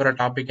பார்க்க போகிற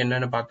டாபிக்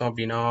என்னன்னு பார்த்தோம்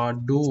அப்படின்னா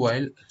two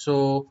while. So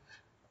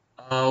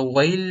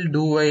while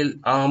two while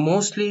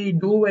mostly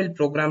two while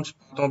programs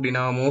பார்த்தோம்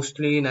அப்படின்னா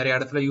மோஸ்ட்லி நிறைய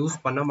இடத்துல யூஸ்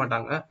பண்ண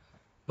மாட்டாங்க.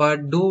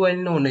 பட் டூ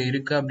வைல்னு ஒன்று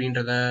இருக்குது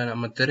அப்படின்றத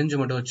நம்ம தெரிஞ்சு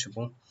மட்டும்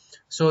வச்சுப்போம்.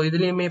 ஸோ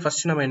இதுலேயுமே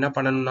ஃபர்ஸ்ட் நம்ம என்ன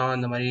பண்ணணும்னா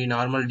இந்த மாதிரி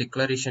நார்மல்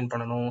டிக்ளரேஷன்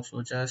பண்ணணும். ஸோ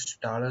ஜஸ்ட்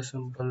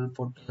 $சிம்பிள்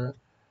போட்டு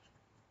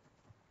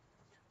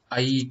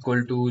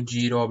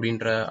i=0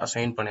 அப்படின்ற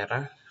அசைன்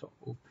பண்ணிடுறேன். ஸோ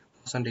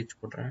பர்சன்டேஜ்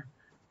போடுறேன்,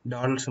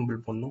 $சிம்பிள்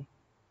போடணும்.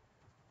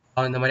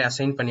 இந்த மாதிரி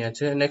அசைன்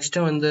பண்ணியாச்சு. நெக்ஸ்ட்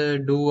வந்து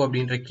டூ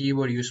அப்படின்ற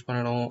கீவேர்டு யூஸ்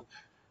பண்ணணும்.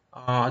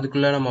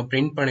 அதுக்குள்ள நம்ம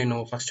பிரிண்ட்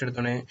பண்ணிடணும். ஃபர்ஸ்ட்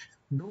எடுத்தோடனே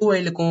டூ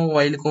வைலுக்கும்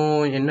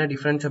என்ன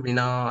டிஃப்ரென்ஸ்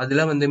அப்படின்னா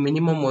அதில் வந்து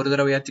மினிமம் ஒரு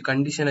தடவையாச்சும்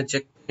கண்டிஷனை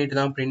செக் பண்ணிட்டு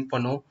தான் பிரிண்ட்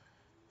பண்ணும்.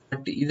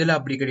 பட் இதில்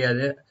அப்படி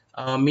கிடையாது,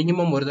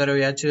 மினிமம் ஒரு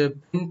தடவையாச்சும்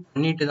பிரிண்ட்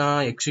பண்ணிட்டு தான்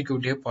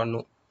எக்ஸிக்யூட்டே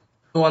பண்ணும்.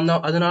 ஸோ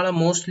அதனால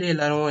மோஸ்ட்லி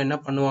எல்லாரும் என்ன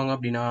பண்ணுவாங்க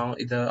அப்படின்னா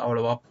இதை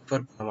அவ்வளோவா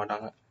ப்ரிஃபர் பண்ண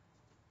மாட்டாங்க.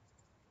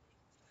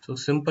 ஸோ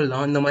சிம்பிள்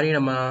தான். இந்த மாதிரி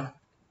நம்ம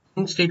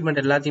பிரிண்ட்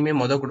ஸ்டேட்மெண்ட் எல்லாத்தையுமே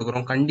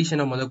கொடுக்குறோம்,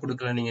 கண்டிஷனை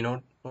கொடுக்கல. நீங்கள்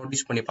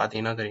நோட்டீஸ் பண்ணி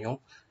பார்த்தீங்கன்னா தெரியும்.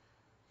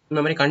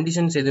 இந்த மாதிரி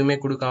கண்டிஷன்ஸ் எதுவுமே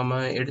கொடுக்காம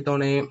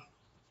எடுத்தோடனே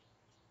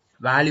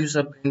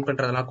வேல்யூஸை பிரிண்ட்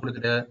பண்ணுறதெல்லாம்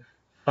கொடுத்துட்டு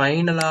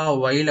ஃபைனலாக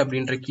வைல்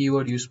அப்படின்ற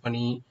கீவேர்டு யூஸ்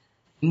பண்ணி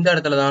இந்த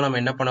இடத்துல தான் நம்ம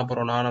என்ன பண்ண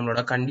போகிறோம்னா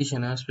நம்மளோட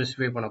கண்டிஷனை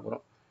ஸ்பெசிஃபை பண்ண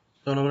போகிறோம்.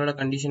 ஸோ நம்மளோட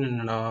கண்டிஷன்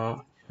என்னன்னா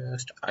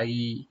ஜஸ்ட் i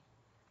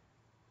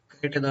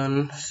greater than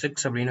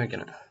 6 அப்படின்னு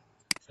வைக்கிறேன்.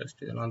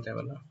 ஜஸ்ட் இதெல்லாம்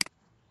தேவையில்ல.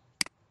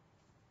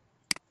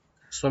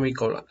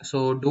 செமிகோலன். ஸோ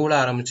டூவில்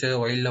ஆரம்பிச்சு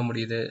ஒயிலில்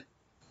முடியுது.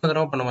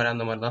 தடவை பண்ண மாதிரி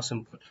அந்த மாதிரி தான்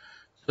சிம்பிள்.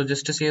 ஸோ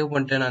ஜஸ்ட் சேவ்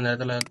பண்ணிட்டு நான் அந்த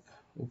இடத்துல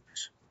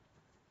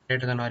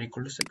greater than or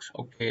equal to 6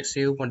 okay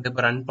save பண்ணிட்டு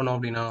இப்போ ரன் பண்ணோம்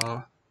அப்படின்னா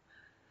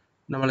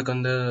நம்மளுக்கு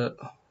வந்து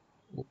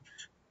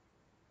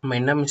நம்ம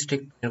என்ன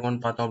மிஸ்டேக்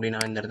பண்ணிருக்கோம்னு பார்த்தோம்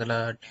அப்படின்னா இந்த இடத்துல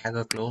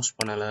டேகை க்ளோஸ்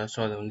பண்ணலை. ஸோ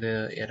அது வந்து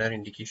எரர்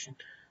இண்டிகேஷன்.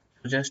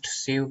 ஜஸ்ட்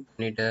சேவ்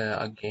பண்ணிவிட்டு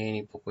அகெயின்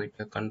இப்போ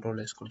போயிட்டு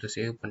கண்ட்ரோல் எஸ் கொடுத்து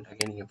சேவ் பண்ணிட்டு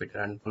அகெயின் நீங்கள்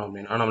போயிட்டு ரன் பண்ணோம்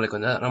அப்படின்னா நம்மளுக்கு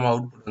வந்து நம்ம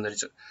அவுட்புட்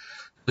வந்துருச்சு.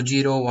 ஸோ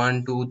 0 1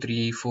 2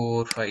 3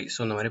 4 5 ஸோ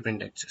இந்த மாதிரி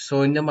பிரிண்ட் ஆயிடுச்சு. ஸோ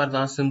இந்த மாதிரி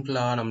தான்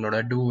சிம்பிளாக நம்மளோட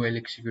டூ வைல்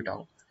எக்ஸிக்யூட்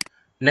ஆகும்.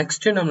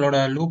 நெக்ஸ்ட் நம்மளோட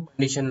லூப்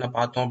கண்டிஷனில்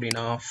பார்த்தோம்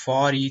அப்படின்னா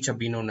ஃபார் ஈச்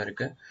அப்படின்னு ஒன்று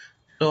இருக்குது.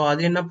 ஸோ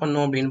அது என்ன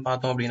பண்ணோம் அப்படின்னு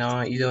பார்த்தோம் அப்படின்னா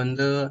இது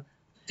வந்து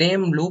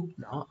சேம் லூப்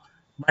தான்,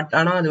 பட்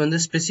ஆனால் அது வந்து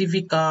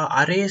ஸ்பெசிஃபிக்காக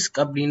அரேஸ்க்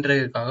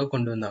அப்படின்றதுக்காக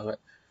கொண்டு வந்தாங்க.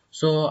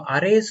 ஸோ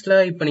அரேஸ்ல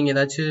இப்போ நீங்கள்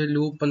ஏதாச்சும்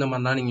லூப் அந்த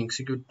மாதிரிலாம் நீங்கள்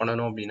எக்ஸிக்யூட்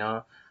பண்ணணும் அப்படின்னா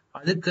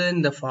அதுக்கு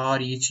இந்த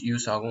ஃபார் ஈச்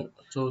யூஸ் ஆகும்.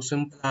 ஸோ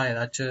சிம்பிளாக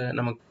ஏதாச்சும்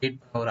நம்ம கிரியேட்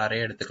பண்ண ஒரு அரே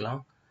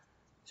எடுத்துக்கலாம்.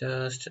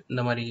 ஜஸ்ட்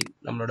இந்த மாதிரி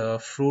நம்மளோட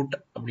ஃப்ரூட்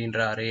அப்படின்ற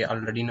அரே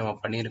ஆல்ரெடி நம்ம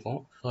பண்ணியிருக்கோம்.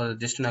 ஸோ அதை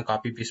ஜஸ்ட் நான்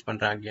காப்பி பேஸ்ட்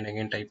பண்ணுறேன்,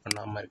 அகைன் டைப்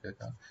பண்ணாமல்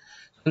இருக்கிறதுக்கா.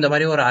 இந்த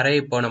மாதிரி ஒரு அரே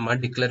இப்போ நம்ம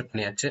டிக்ளேர்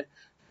பண்ணியாச்சு.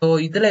 ஸோ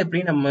இதில் எப்படி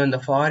நம்ம இந்த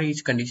ஃபார்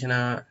ஈச் கண்டிஷனை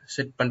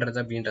செட் பண்ணுறது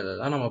அப்படின்றத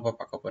தான் நம்ம இப்போ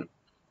பார்க்க போகிறோம்.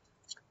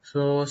 ஸோ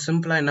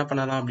சிம்பிளாக என்ன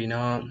பண்ணலாம்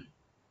அப்படின்னா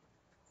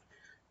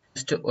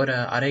ஜஸ்ட் ஒரு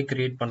அரே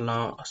கிரியேட்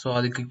பண்ணலாம். ஸோ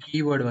அதுக்கு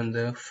கீவேர்டு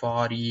வந்து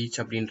ஃபார் ஈச்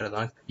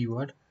அப்படின்றதான்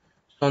கீவேர்டு.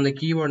 ஸோ அந்த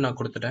கீவேர்டு நான்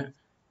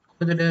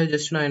கொடுத்துட்டு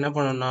ஜஸ்ட் நான் என்ன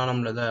பண்ணணும்னா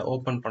நம்மளதை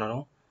ஓப்பன்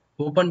பண்ணணும்.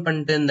 ஓப்பன்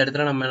பண்ணிட்டு இந்த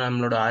இடத்துல நம்ம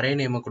நம்மளோட அரே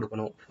நேமை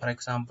கொடுக்கணும். ஃபார்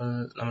எக்ஸாம்பிள்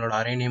நம்மளோட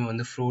அரே நேம்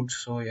வந்து ஃப்ரூட்ஸ்.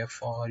 ஸோ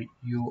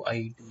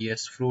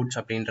FRUITS ஃப்ரூட்ஸ்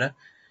அப்படின்ற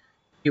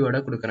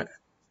கீவேர்டை கொடுக்குறேன்.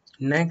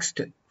 நெக்ஸ்ட்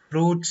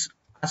ஃப்ரூட்ஸ்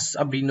அஸ்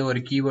அப்படின்னு ஒரு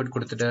கீவேர்ட்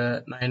கொடுத்துட்டு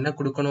நான் என்ன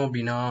கொடுக்கணும்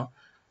அப்படின்னா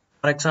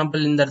ஃபார்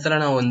எக்ஸாம்பிள் இந்த இடத்துல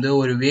நான் வந்து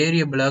ஒரு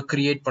வேரியபிளை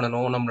கிரியேட்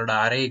பண்ணணும், நம்மளோட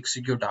அரே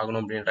எக்ஸிக்யூட்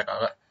ஆகணும்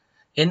அப்படின்றக்காக.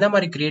 எந்த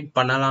மாதிரி கிரியேட்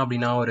பண்ணலாம்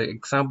அப்படின்னா ஒரு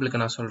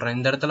எக்ஸாம்பிளுக்கு நான் சொல்கிறேன்.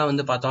 இந்த இடத்துல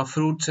வந்து பார்த்தா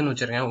ஃப்ரூட்ஸ்னு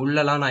வச்சுருக்கேன்.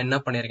 உள்ளலாம் நான் என்ன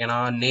பண்ணியிருக்கேன்னா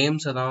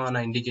நேம்ஸை தான்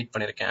நான் இண்டிகேட்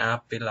பண்ணியிருக்கேன்,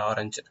 ஆப்பிள்,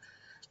 ஆரஞ்சு.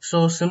 ஸோ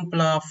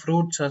சிம்பிளாக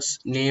ஃப்ரூட்ஸ் அஸ்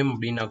நேம்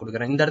அப்படின்னு நான்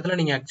கொடுக்குறேன். இந்த இடத்துல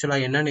நீங்கள்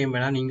ஆக்சுவலாக என்ன நேம்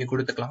வேணால் நீங்கள்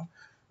கொடுத்துக்கலாம்.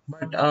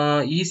 பட்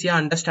ஈஸியாக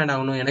அண்டர்ஸ்டாண்ட்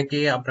ஆகணும்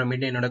எனக்கே,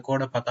 அப்புறமேட்டு என்னோட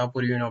கோடை பார்த்தா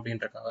புரியணும்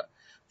அப்படின்றக்காக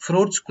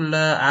ஃப்ரூட்ஸ்குள்ள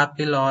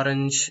ஆப்பிள்,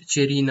 ஆரஞ்சு,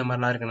 செரி இந்த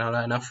மாதிரிலாம் இருக்கனால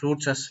நான்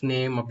ஃப்ரூட்ஸ் அஸ்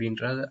நேம்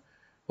அப்படின்ற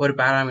ஒரு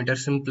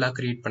பேராமீட்டர் சிம்பிளாக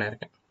கிரியேட்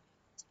பண்ணியிருக்கேன்.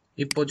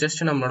 இப்போ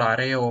ஜஸ்ட் நம்மளோட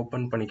அரேயை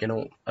ஓப்பன்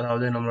பண்ணிக்கணும்,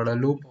 அதாவது நம்மளோட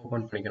லூப்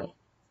ஓப்பன் பண்ணிக்கணும்.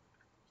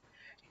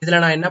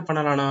 இதில் நான் என்ன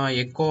பண்ணலாம்னா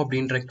எக்கோ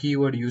அப்படின்ற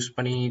கீவேர்டு யூஸ்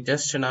பண்ணி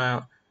ஜஸ்ட்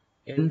நான்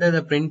எந்த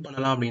இதை பிரிண்ட்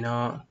பண்ணலாம் அப்படின்னா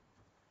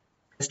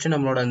ஜஸ்ட்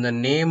நம்மளோட இந்த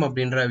நேம்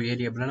அப்படின்ற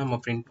வேரியபிளை நம்ம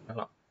பிரிண்ட்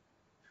பண்ணலாம்.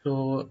 ஸோ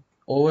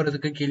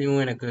ஒவ்வொருத்துக்கு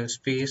கீழேயும் எனக்கு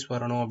ஸ்பேஸ்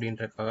வரணும்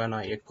அப்படின்றதுக்காக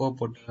நான் எக்கோ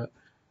போட்டு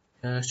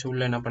ஜஸ்ட்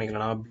உள்ள என்ன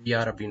பண்ணிக்கலாம்னா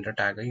BR அப்படின்ற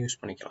டேகை யூஸ்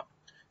பண்ணிக்கலாம்.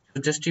 ஸோ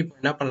ஜஸ்ட் இப்போ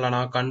என்ன பண்ணலாம்னா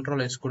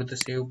Ctrl+S கொடுத்து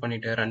சேவ்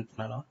பண்ணிட்டு ரன்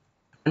பண்ணலாம்.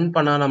 ரன்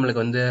பண்ணால்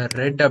நம்மளுக்கு வந்து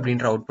ரெட்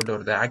அப்படின்ற அவுட்புட்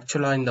வருது.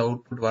 ஆக்சுவலாக இந்த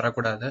அவுட்புட்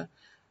வரக்கூடாது.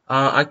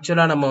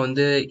 ஆக்சுவலாக நம்ம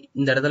வந்து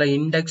இந்த இடத்துல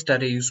இண்டெக்ஸ்ட்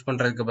அரே யூஸ்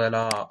பண்ணுறதுக்கு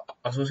பதிலாக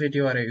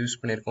அசோசியேட்டிவ் அரே யூஸ்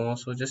பண்ணியிருக்கோம்.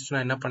 ஸோ ஜஸ்ட்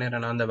நான் என்ன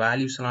பண்ணிடுறேன்னா அந்த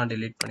வேல்யூஸ்லாம்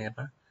delete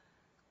பண்ணிடுறேன்.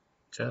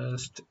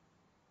 ஜஸ்ட்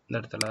இந்த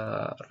இடத்துல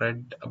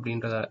ரெட்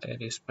அப்படின்றத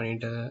எரேஸ்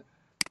பண்ணிட்டு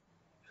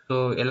ஸோ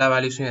எல்லா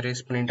வேல்யூஸையும்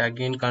எரேஸ் பண்ணிட்டு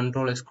அகெயின்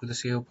Ctrl+S கொடுத்து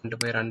சேவ் பண்ணிட்டு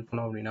போய் ரன்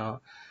பண்ணோம் அப்படின்னா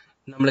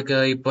நம்மளுக்கு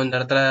இப்போ இந்த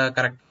இடத்துல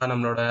கரெக்டாக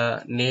நம்மளோட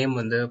நேம்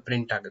வந்து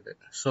பிரிண்ட் ஆகுது.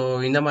 ஸோ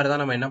இந்த மாதிரி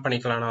தான் நம்ம என்ன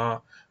பண்ணிக்கலாம்னா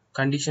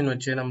கண்டிஷன்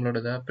வச்சு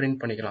நம்மளோட பிரிண்ட்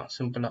பண்ணிக்கலாம்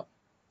சிம்பிளாக.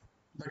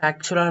 பட்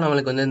ஆக்சுவலாக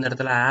நம்மளுக்கு வந்து இந்த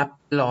இடத்துல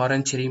ஆப்பிள்,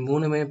 ஆரஞ்சு, செரி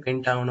மூணுமே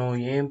பிரிண்ட் ஆகணும்.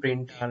 ஏன்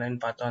பிரிண்ட்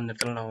ஆகலைன்னு பார்த்தா அந்த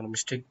இடத்துல நான் ஒரு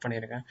மிஸ்டேக்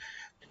பண்ணியிருக்கேன்.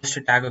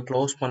 ஜஸ்ட் டேகை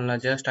க்ளோஸ் பண்ணல,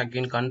 ஜஸ்ட்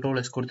அகெயின்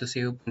Ctrl+S கொடுத்து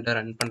சேவ் பண்ணிட்டு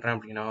ரன் பண்ணுறேன்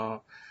அப்படின்னா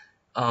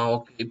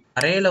ஓகே,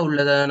 அரேல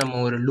உள்ளதை நம்ம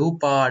ஒரு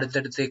லூப்பாக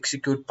அடுத்தடுத்து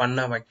எக்ஸிக்யூட் பண்ண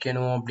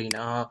வைக்கணும்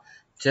அப்படின்னா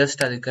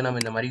ஜஸ்ட் அதுக்கு நம்ம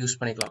இந்த மாதிரி யூஸ்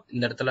பண்ணிக்கலாம்.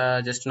 இந்த இடத்துல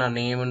ஜஸ்ட் நான்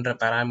நேம்ன்ற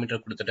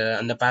பேராமீட்டர் கொடுத்துட்டு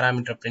அந்த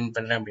பேராமீட்டர் பிரிண்ட்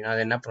பண்ணுறேன் அப்படின்னா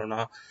அது என்ன பண்ணுன்னா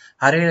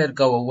அரேல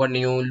இருக்க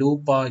ஒவ்வொன்றையும்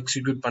லூப்பாக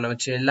எக்ஸிக்யூட் பண்ண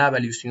வச்சு எல்லா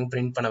வேல்யூஸையும்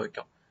பிரிண்ட் பண்ண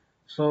வைக்கும்.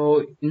 ஸோ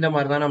இந்த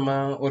மாதிரி தான் நம்ம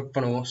ஒர்க்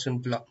பண்ணுவோம்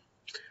சிம்பிளாக.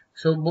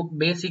 ஸோ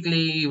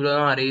பேசிக்லி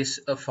இவ்வளோதான் arrays.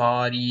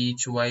 For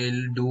each,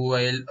 while, two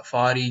while,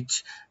 for each.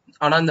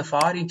 ஆனால் இந்த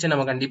ஃபார் ஈச்சை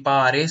நம்ம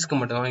கண்டிப்பாக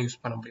அரேஸ்க்கு மட்டும் தான்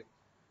யூஸ் பண்ண முடியும்.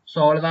 ஸோ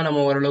அவ்வளோதான்,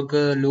 நம்ம ஓரளவுக்கு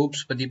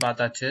லூப்ஸ் பற்றி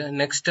பார்த்தாச்சு.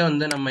 நெக்ஸ்ட்டு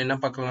வந்து நம்ம என்ன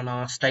பார்க்கலாம்னா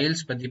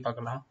ஸ்டைல்ஸ் பற்றி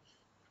பார்க்கலாம்.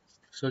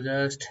 ஸோ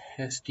ஜஸ்ட்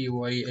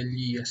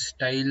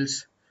STYLES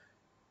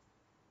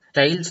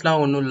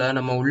ஸ்டைல்ஸ்லாம் ஒன்றும் இல்லை,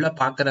 நம்ம உள்ளே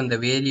பார்க்குற அந்த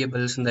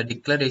வேரியபிள்ஸ், இந்த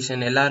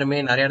டிக்ளரேஷன் எல்லாருமே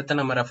நிறைய இடத்த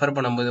நம்ம ரெஃபர்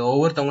பண்ணும்போது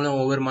ஒவ்வொருத்தவங்களும்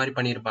ஒவ்வொரு மாதிரி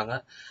பண்ணியிருப்பாங்க.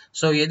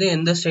 ஸோ எது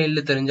எந்த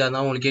ஸ்டைலில் தெரிஞ்சால்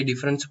தான் உங்களுக்கே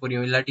டிஃப்ரென்ஸ்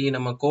புரியும். இல்லாட்டி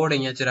நம்ம கோட்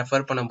எங்கேயாச்சும்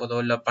ரெஃபர் பண்ணும்போதோ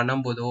இல்லை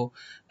பண்ணும்போதோ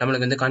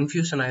நம்மளுக்கு வந்து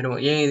கன்ஃபியூஷன் ஆயிரும்.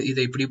 ஏன்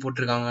இதை இப்படி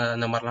போட்டிருக்காங்க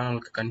அந்த மாதிரிலாம்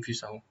நம்மளுக்கு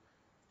கன்ஃபியூஸ் ஆகும்.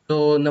 ஸோ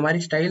இந்த மாதிரி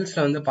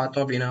ஸ்டைல்ஸில் வந்து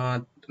பார்த்தோம் அப்படின்னா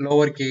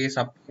lower case,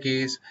 upper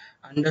case,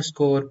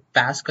 underscore,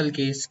 pascal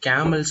case,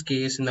 camels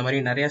case, இந்த மாதிரி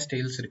நிறையா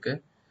ஸ்டைல்ஸ் இருக்குது.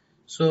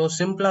 ஸோ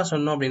சிம்பிளாக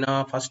சொன்னோம் அப்படின்னா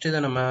ஃபர்ஸ்ட் இதை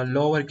நம்ம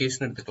லோவர்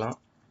கேஸ்ன்னு எடுத்துக்கலாம்.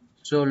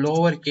 ஸோ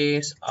லோவர்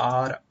கேஸ்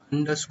ஆர்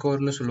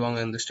அண்டர்ஸ்கோர்னு சொல்லுவாங்க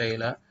இந்த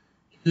ஸ்டைலை.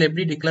 இதில்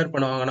எப்படி டிக்ளேர்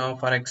பண்ணுவாங்கன்னா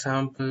ஃபார்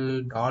எக்ஸாம்பிள்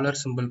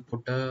டாலர் சிம்பிள்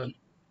போட்டு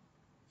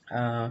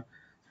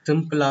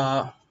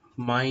சிம்பிளாக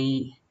மை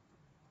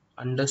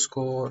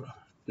அண்டர்ஸ்கோர்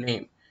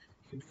நேம்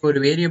இப்போ ஒரு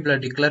வேரியபிளை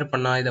டிக்ளேர்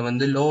பண்ணால் இதை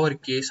வந்து லோவர்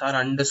கேஸ் ஆர்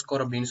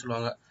அண்டர்ஸ்கோர் அப்படின்னு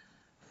சொல்லுவாங்க.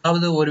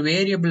 அதாவது ஒரு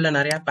வேரியபிளில்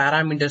நிறையா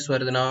பேராமீட்டர்ஸ்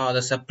வருதுன்னா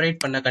அதை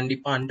செப்பரேட் பண்ண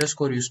கண்டிப்பாக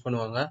அண்டர்ஸ்கோர் யூஸ்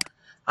பண்ணுவாங்க.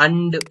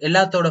 அண்ட்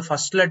எல்லாத்தோட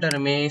ஃபர்ஸ்ட்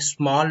லெட்டருமே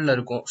ஸ்மாலில்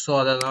இருக்கும். ஸோ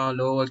அதை தான்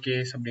லோவர்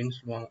கேஸ் அப்படின்னு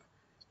சொல்லுவாங்க,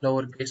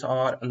 லோவர் கேஸ்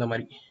ஆர் அந்த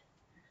மாதிரி.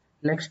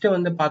 நெக்ஸ்ட்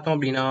வந்து பார்த்தோம்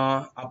அப்படின்னா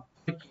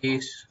அப்பர்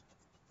கேஸ்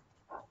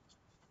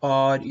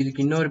ஆர்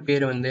இதுக்கு இன்னொரு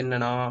பேர் வந்து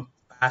என்னன்னா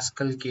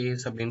பாஸ்கல்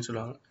கேஸ் அப்படின்னு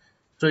சொல்லுவாங்க.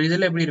 ஸோ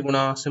இதில் எப்படி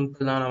இருக்குன்னா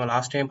சிம்பிள் தான், நம்ம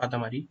லாஸ்ட் டைம்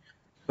பார்த்த மாதிரி.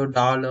 So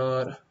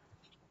dollar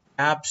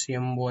caps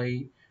my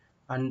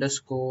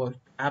underscore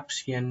caps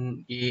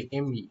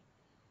NAME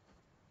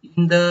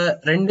இந்த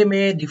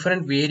ரெண்டுமே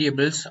டிஃப்ரெண்ட்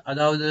வேரியபிள்ஸ்.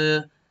 அதாவது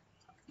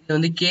இது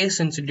வந்து கேஸ்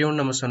சென்சிட்டிவ்னு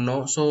நம்ம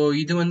சொன்னோம். ஸோ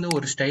இது வந்து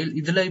ஒரு ஸ்டைல்.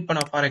 இதில் இப்போ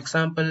நான் for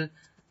example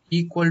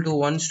equal to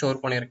 1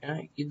 store பண்ணியிருக்கேன்.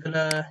 இதில்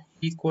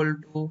ஈக்குவல்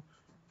டு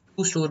 2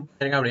 ஸ்டோர்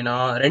பண்ணிருக்கேன் அப்படின்னா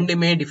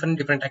ரெண்டுமே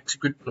டிஃப்ரெண்ட்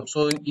எக்ஸிக்யூட் பண்ணும். ஸோ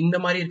இந்த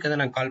மாதிரி இருக்கிறத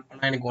நான் கால்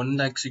பண்ணா எனக்கு 1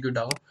 தான் எக்ஸிக்யூட்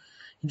ஆகும்.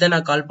 இதை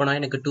நான் கால் பண்ணா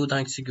எனக்கு 2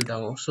 தான் எக்ஸிக்யூட்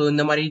ஆகும். ஸோ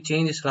இந்த மாதிரி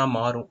சேஞ்சஸ் எல்லாம்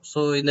மாறும். ஸோ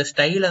இந்த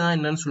ஸ்டைல தான்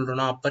என்னன்னு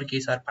சொல்றோம்னா அப்பர்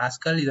கேஸ் ஆர்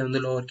பாஸ்கல், இது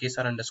வந்து lower case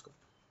R underscore.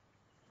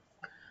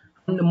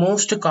 And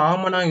most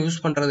காமனா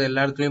யூஸ் பண்றது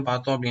எல்லா இடத்துலயும்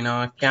பார்த்தோம் அப்படின்னா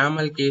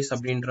கேமல் கேஸ்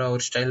அப்படின்ற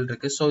ஒரு ஸ்டைல்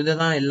இருக்கு. ஸோ இதை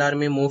தான்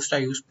எல்லாருமே மோஸ்டா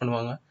யூஸ்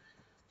பண்ணுவாங்க.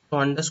 ஸோ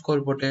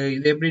அண்டர்ஸ்கோர் போட்டு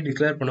இதை எப்படி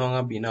டிக்ளேர் பண்ணுவாங்க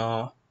அப்படின்னா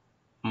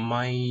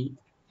மை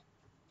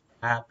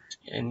ஆப்ஸ்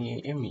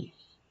NAME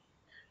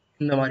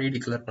இந்த மாதிரி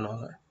டிக்ளேர்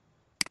பண்ணுவாங்க.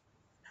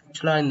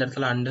 ஆக்சுவலா இந்த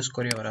இடத்துல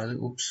அண்டர்ஸ்கோரே வராது.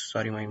 உப்ஸ்,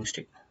 சாரி, மை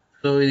மிஸ்டேக்.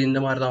 ஸோ இது இந்த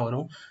மாதிரி தான்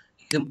வரும்.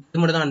 இது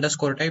மட்டும் தான்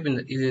அண்டர்ஸ்கோர் டைப்.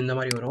 இது இந்த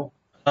மாதிரி வரும்.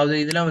 அதாவது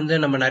இதுல வந்து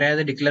நம்ம நிறைய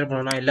இது டிக்ளேர்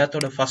பண்ணோம்னா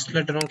எல்லாத்தோட ஃபர்ஸ்ட்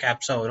லெட்டரும்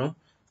கேப்ஸா வரும்.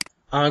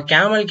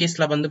 கேமல்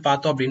கேஸ்ல வந்து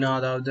பார்த்தோம் அப்படின்னா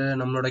அதாவது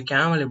நம்மளோட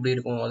கேமல் எப்படி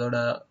இருக்கும், அதோட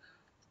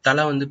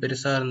தலை வந்து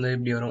பெருசா இருந்து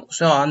இப்படி வரும்.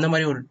 ஸோ அந்த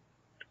மாதிரி ஒரு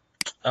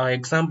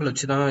எக்ஸாம்பிள்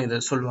வச்சுதான் இதை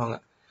சொல்லுவாங்க.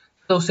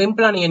 ஸோ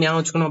சிம்பிளா நீங்க ஞாபகம்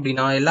வச்சுக்கணும்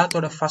அப்படின்னா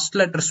எல்லாத்தோட ஃபர்ஸ்ட்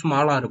லெட்டர்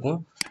ஸ்மாலா இருக்கும்,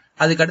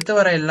 அதுக்கு அடுத்து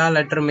வர எல்லா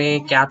லெட்டருமே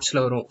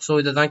கேப்ஸ்ல வரும். ஸோ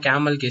இதை தான்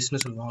கேமல்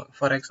கேஸ்ன்னு சொல்லுவாங்க.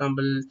 ஃபார்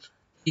எக்ஸாம்பிள்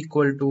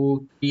ஈக்குவல் டு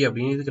 3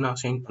 அப்படின்னு இதுக்கு நான்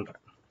சைன்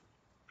பண்றேன்.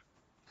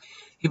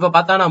 இப்ப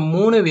பார்த்தா நான்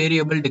 3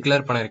 வேரியபிள்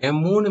டிக்ளேர் பண்ணிருக்கேன்.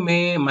 மூணுமே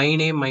மை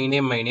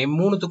நேம்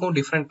மூணுத்துக்கும்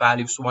டிஃப்ரெண்ட்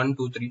வேல்யூஸ் 1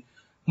 2 3.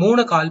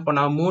 3 கால்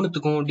பண்ணா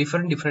மூணுத்துக்கும்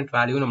டிஃப்ரெண்ட்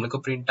வேல்யூ நம்மளுக்கு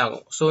பிரிண்ட்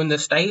ஆகும். ஸோ இந்த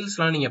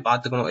ஸ்டைல்ஸ்லாம் நீங்க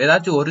பாத்துக்கணும்.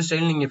 ஏதாச்சும் ஒரு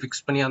ஸ்டைல் நீங்க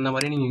ஃபிக்ஸ் பண்ணி அந்த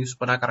மாதிரி நீங்க யூஸ்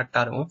பண்ணா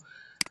கரெக்டா இருக்கும்.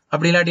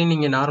 அப்படி இல்லாட்டி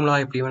நீங்க நார்மலா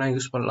எப்படி வேணா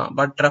யூஸ் பண்ணலாம்.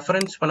 பட்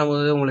ரெஃபரன்ஸ்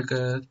பண்ணும்போது உங்களுக்கு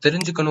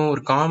தெரிஞ்சுக்கணும்,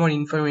 ஒரு காமன்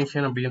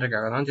இன்ஃபர்மேஷன்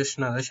அப்படின்றதுக்காக தான் ஜஸ்ட்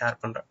நான் அதை ஷேர்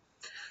பண்றேன்.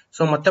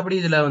 ஸோ மற்றபடி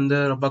இதுல வந்து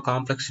ரொம்ப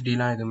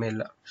காம்ப்ளெக்சிட்டிலாம் எதுவுமே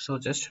இல்லை. ஸோ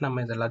ஜஸ்ட்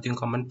நம்ம இது எல்லாத்தையும்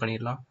கமெண்ட்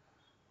பண்ணிடலாம்.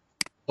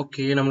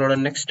 ஓகே, நம்மளோட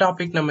நெக்ஸ்ட்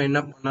டாபிக் நம்ம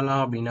என்ன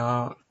பண்ணலாம் அப்படின்னா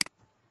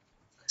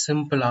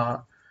சிம்பிளா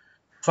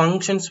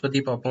ஃபங்க்ஷன்ஸ் பத்தி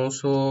பார்ப்போம்.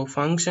 ஸோ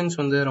ஃபங்க்ஷன்ஸ்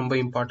வந்து ரொம்ப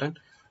இம்பார்ட்டன்ட்.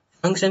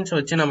 ஃபங்க்ஷன்ஸ்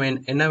வச்சு நம்ம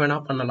என்ன வேணா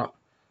பண்ணலாம்.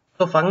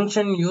 ஸோ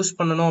ஃபங்க்ஷன் யூஸ்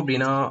பண்ணணும்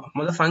அப்படின்னா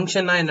முதல்ல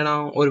ஃபங்க்ஷன்னா என்னன்னா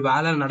ஒரு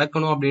வேலை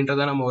நடக்கணும்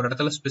அப்படின்றத நம்ம ஒரு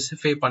இடத்துல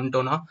ஸ்பெசிஃபை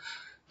பண்ணிட்டோம்னா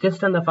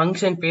ஜஸ்ட் அந்த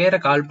ஃபங்க்ஷன் பேரை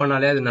கால்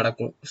பண்ணாலே அது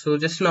நடக்கும். ஸோ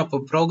ஜஸ்ட் நான் இப்போ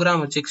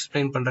ப்ரோக்ராம் வச்சு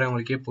எக்ஸ்பிளைன் பண்றேன்,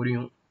 உங்களுக்கே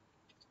புரியும்.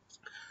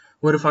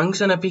 ஒரு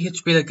ஃபங்க்ஷனை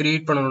PHPல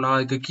கிரியேட் பண்ணணும்னா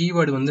அதுக்கு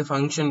கீவேர்டு வந்து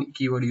ஃபங்க்ஷன்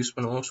கீவேர்டு யூஸ்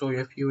பண்ணுவோம். ஸோ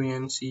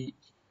FUNC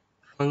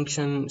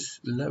ஃபங்க்ஷன்ஸ்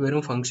இல்லை,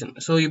 வெறும் ஃபங்க்ஷன்.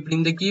 ஸோ இப்படி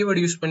இந்த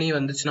கீவேர்டு யூஸ் பண்ணி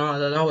வந்துச்சுன்னா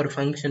அதை தான் ஒரு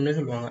ஃபங்க்ஷன்னு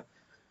சொல்லுவாங்க.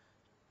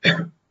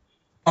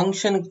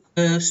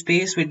 ஃபங்க்ஷனுக்கு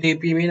ஸ்பேஸ் விட்டு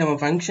எப்பயுமே நம்ம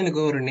ஃபங்க்ஷனுக்கு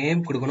ஒரு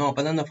நேம் கொடுக்கணும்,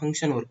 அப்பதான் அந்த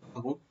ஃபங்க்ஷன் ஒர்க்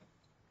ஆகும்.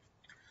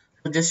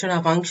 ஜஸ்ட்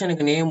நான்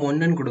ஃபங்க்ஷனுக்கு நேம்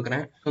 1ன்னு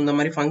கொடுக்குறேன். ஸோ இந்த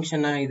மாதிரி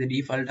ஃபங்க்ஷன்னா இது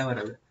டிஃபால்ட்டா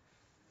வராது.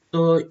 ஸோ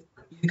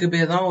இதுக்கு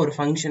பேர் தான் ஒரு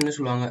ஃபங்க்ஷன்னு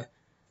சொல்லுவாங்க.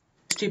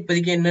 ஜஸ்ட்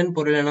இப்போதைக்கு என்னன்னு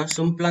பொருள்னா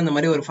சிம்பிளா இந்த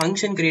மாதிரி ஒரு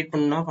ஃபங்க்ஷன் கிரியேட்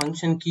பண்ணணும்னா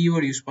ஃபங்க்ஷன்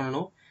கீவேர்டு யூஸ்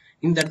பண்ணணும்.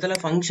 இந்த இடத்துல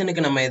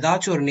ஃபங்க்ஷனுக்கு நம்ம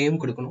ஏதாச்சும் ஒரு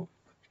நேம் கொடுக்கணும்.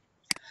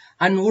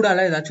 அண்ட்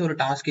ஊடால ஏதாச்சும் ஒரு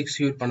டாஸ்க்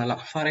எக்ஸிக்யூட் பண்ணலாம்.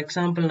 ஃபார்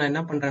எக்ஸாம்பிள் நான்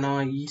என்ன பண்றேன்னா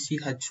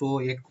ECHO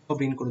எக்கோ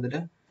அப்படின்னு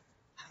கொடுத்துட்டு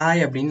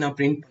ஹாய் அப்படின்னு நான்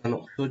பிரிண்ட்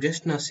பண்ணணும். ஸோ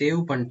ஜஸ்ட் நான் சேவ்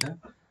பண்ணிட்டு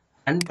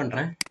ரன்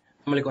பண்றேன்.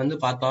 நம்மளுக்கு வந்து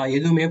பார்த்தா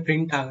எதுவுமே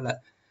பிரிண்ட் ஆகல.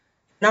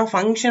 நான்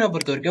ஃபங்க்ஷனை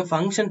பொறுத்த வரைக்கும்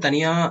ஃபங்க்ஷன்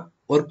தனியா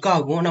ஒர்க்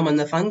ஆகும். நம்ம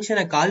அந்த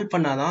ஃபங்க்ஷனை கால்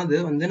பண்ணாதான் அது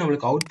வந்து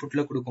நம்மளுக்கு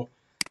அவுட்புட்ல கொடுக்கும்.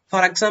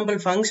 ஃபார் எக்ஸாம்பிள்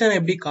ஃபங்க்ஷன்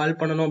எப்படி கால்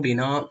பண்ணணும்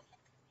அப்படின்னா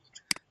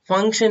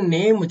ஃபங்க்ஷன்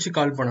நேம் வச்சு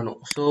கால் பண்ணணும்.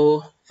 ஸோ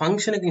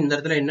ஃபங்க்ஷனுக்கு இந்த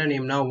இடத்துல என்ன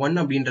நேம்னா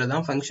 1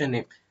 அப்படின்றதான் ஃபங்க்ஷன்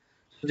நேம்.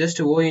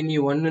 ஜஸ்ட் ONE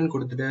 1ன்னு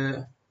கொடுத்துட்டு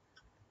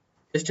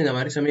ஜஸ்ட் இந்த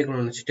மாதிரி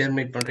செமிகோலன் வச்சு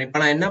டெர்மினேட் பண்றேன். இப்போ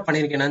நான் என்ன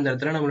பண்ணிருக்கேன்னா இந்த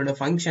இடத்துல நம்மளோட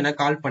ஃபங்க்ஷனை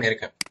கால்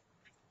பண்ணிருக்கேன்.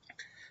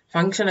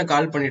 ஃபங்க்ஷனை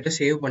கால் பண்ணிட்டு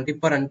சேவ் பண்ணிட்டு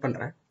இப்போ ரன்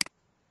பண்றேன்.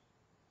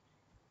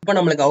 இப்போ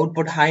நம்மளுக்கு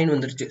அவுட்புட் ஹாய்னு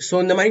வந்துருச்சு. ஸோ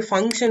இந்த மாதிரி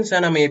ஃபங்க்ஷன்ஸை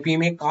நம்ம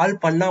எப்பயுமே கால்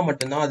பண்ணா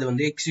மட்டும்தான் அது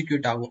வந்து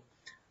எக்ஸிக்யூட் ஆகும்.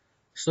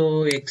 ஸோ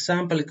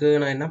எக்ஸாம்பிளுக்கு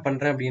நான் என்ன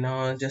பண்றேன் அப்படின்னா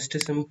ஜஸ்ட்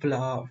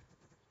சிம்பிளா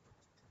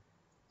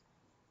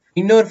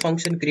இன்னொரு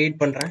ஃபங்க்ஷன்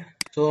கிரியேட் பண்றேன்.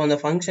 ஸோ அந்த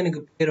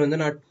ஃபங்க்ஷனுக்கு பேர்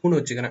வந்து நான் 2ன்னு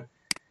வச்சுக்கிறேன்.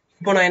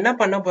 இப்போ நான் என்ன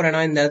பண்ண போறேன்னா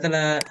இந்த இடத்துல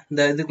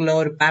இந்த இதுக்குள்ள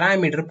ஒரு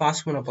பேராமீட்டர்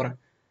பாஸ் பண்ண போறேன்.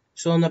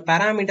 ஸோ அந்த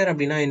பேராமீட்டர்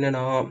அப்படின்னா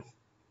என்னன்னா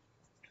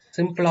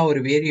சிம்பிளா ஒரு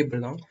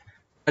வேரியபிள் தான்.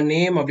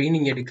 நேம் அப்படின்னு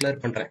நீங்க டிக்ளேர்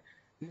பண்றேன்.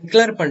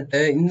 டிக்ளேர்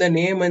பண்ணிட்டு இந்த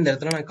நேம் இந்த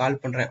இடத்துல நான்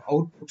கால் பண்றேன்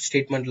அவுட்புட்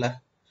ஸ்டேட்மெண்ட்ல.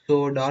 ஸோ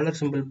டாலர்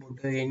சிம்பிள்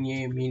போட்டு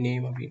NAME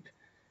நேம் அப்படின்ட்டு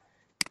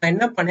நான்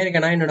என்ன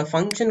பண்ணிருக்கேன்னா என்னோட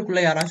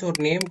ஃபங்க்ஷனுக்குள்ள யாராச்சும்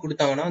ஒரு நேம்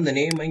கொடுத்தாங்கன்னா அந்த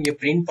நேம் இங்க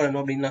பிரிண்ட்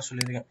பண்ணணும் அப்படின்னு நான்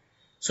சொல்லியிருக்கேன்.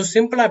 ஸோ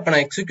சிம்பிளா இப்போ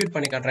நான் எக்ஸிக்யூட்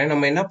பண்ணி காட்டுறேன்.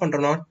 நம்ம என்ன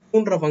பண்றோம்னா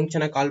 2ன்ற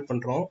ஃபங்க்ஷனை கால்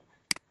பண்றோம்.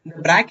 இந்த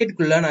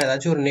பிராக்கெட்டுக்குள்ள நான்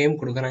ஏதாச்சும் ஒரு நேம்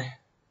கொடுக்குறேன்,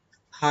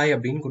 ஹாய்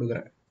அப்படின்னு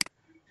கொடுக்குறேன்.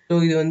 ஸோ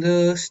இது வந்து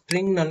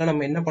ஸ்ட்ரிங்னால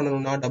நம்ம என்ன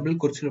பண்ணணும்னா டபுள்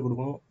கோட்ஸ்ல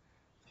கொடுக்கணும்.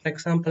 ஃபார்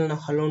எக்ஸாம்பிள்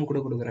நான் ஹலோன்னு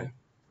கூட கொடுக்குறேன்,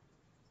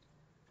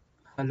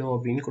 ஹலோ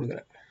அப்படின்னு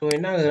கொடுக்குறேன். ஸோ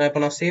என்ன ஆகுதுன்னா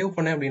இப்போ நான் சேவ்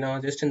பண்ணேன் அப்படின்னா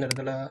ஜஸ்ட் இந்த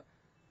இடத்துல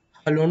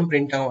ஹலோன்னு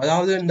பிரிண்ட் ஆகும்.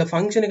 அதாவது இந்த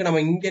ஃபங்க்ஷனுக்கு நம்ம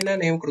இங்க என்ன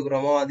நேம்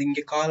கொடுக்குறோமோ அது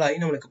இங்க கால் ஆகி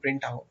நம்மளுக்கு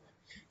பிரிண்ட் ஆகும்.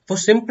 இப்போ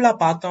சிம்பிளா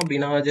பார்த்தோம்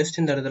அப்படின்னா ஜஸ்ட்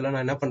இந்த இடத்துல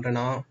நான் என்ன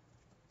பண்றேன்னா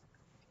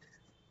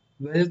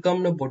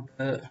வெல்கம்னு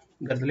போட்டு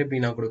இந்த இடத்துல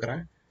இப்படி நான்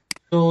கொடுக்குறேன்.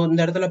 ஸோ இந்த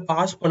இடத்துல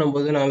பாஸ்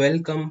பண்ணும்போது நான்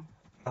வெல்கம்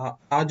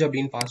ராஜ்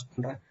அப்படின்னு பாஸ்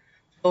பண்றேன்.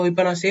 ஸோ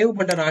இப்போ நான் சேவ்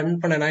பண்ணிட்டு ரன்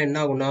பண்ணேன்னா என்ன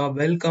ஆகும்னா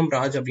வெல்கம்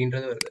ராஜ்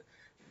அப்படின்றது வருது.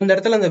 இந்த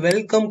இடத்துல அந்த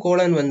வெல்கம்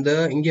கோலன் வந்து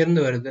இங்க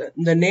இருந்து வருது.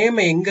 இந்த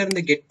நேமை எங்க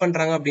இருந்து கெட்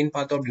பண்றாங்க அப்படின்னு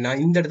பார்த்தோம் அப்படின்னா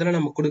இந்த இடத்துல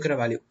நம்ம கொடுக்குற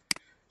வேல்யூ.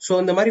 ஸோ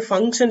இந்த மாதிரி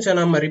ஃபங்க்ஷன்ஸை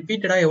நம்ம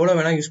ரிப்பீட்டடா எவ்வளவு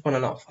வேணா யூஸ்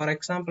பண்ணலாம். ஃபார்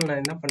எக்ஸாம்பிள்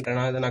நான் என்ன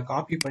பண்றேன்னா இதை நான்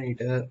காப்பி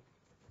பண்ணிட்டு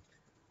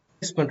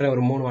ப்ளேஸ் பண்றேன்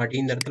ஒரு 3 வாட்டி.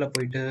 இந்த இடத்துல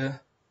போயிட்டு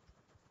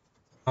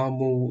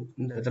ராமு,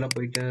 இந்த இடத்துல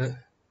போயிட்டு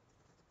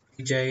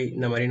விஜய்,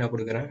 இந்த மாதிரி நான்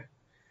கொடுக்குறேன்.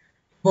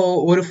 இப்போ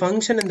ஒரு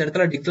ஃபங்க்ஷன் இந்த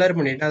இடத்துல டிக்ளேர்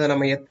பண்ணிட்டு அதை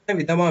நம்ம எத்தனை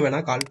விதமா வேணா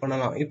கால்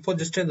பண்ணலாம். இப்போ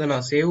ஜஸ்ட் இதை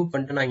நான் சேவ்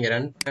பண்ணிட்டு நான் இங்க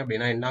ரன் பண்ணேன்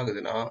அப்படின்னா என்ன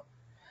ஆகுதுன்னா,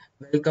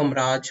 welcome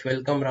Raj,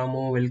 welcome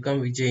Ramu,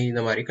 welcome Vijay,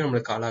 இந்த மாதிரி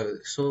நம்மளுக்கு கால் ஆகுது.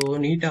 ஸோ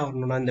நீட்டா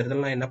வரணும்னா இந்த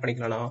இடத்துல நான் என்ன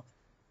பண்ணிக்கலாம்னா,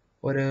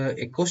 ஒரு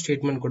எக்கோ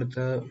ஸ்டேட்மெண்ட்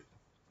கொடுத்து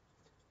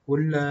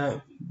உள்ள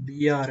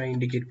பிஆரை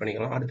இண்டிகேட்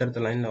பண்ணிக்கலாம்.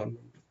 அடுத்தடுத்த லைன்ல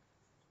வரணும்.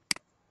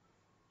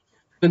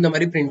 இந்த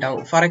மாதிரி பிரிண்ட்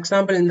ஆகும். ஃபார்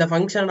எக்ஸாம்பிள் இந்த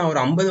ஃபங்க்ஷன் நான் ஒரு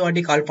 50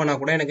 வாட்டி கால் பண்ணா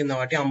கூட எனக்கு இந்த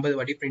வாட்டி 50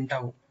 வாட்டி பிரிண்ட்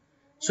ஆகும்.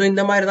 ஸோ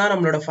இந்த மாதிரி தான்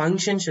நம்மளோட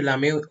ஃபங்க்ஷன்ஸ்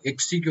எல்லாமே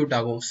எக்ஸிக்யூட்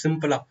ஆகும்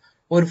சிம்பிளா.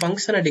 ஒரு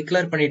ஃபங்க்ஷனை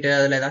டிக்ளேர் பண்ணிட்டு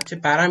அதில்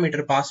ஏதாச்சும்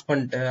பேராமீட்டர் பாஸ்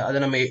பண்ணிட்டு அதை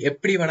நம்ம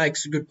எப்படி வேணா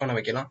எக்ஸிக்யூட் பண்ண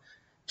வைக்கலாம்.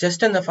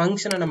 ஜஸ்ட் அந்த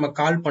ஃபங்க்ஷனை நம்ம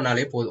கால்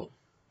பண்ணாலே போதும்.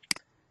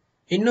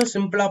 இன்னும்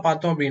சிம்பிளா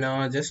பார்த்தோம் அப்படின்னா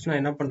ஜஸ்ட்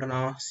நான் என்ன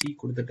பண்றேன்னா சி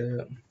கொடுத்துட்டு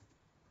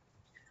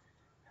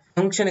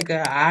ஃபங்க்ஷனுக்கு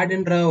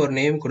ஆட்ன்ற ஒரு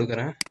நேம்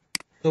கொடுக்குறேன்.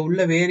 ஸோ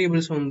உள்ள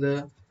வேரியபிள்ஸ் வந்து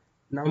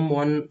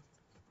num1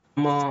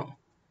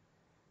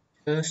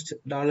 ஜஸ்ட்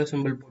டாலர்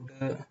சிம்பிள்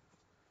போட்டு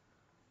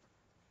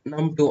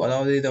num2,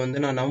 அதாவது இதை வந்து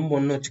நான்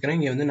num1 வச்சுக்கிறேன்,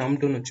 இங்க வந்து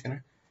num2 வச்சுக்கிறேன்.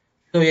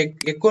 ஸோ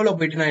எக்கோல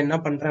போயிட்டு நான் என்ன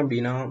பண்றேன்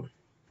அப்படின்னா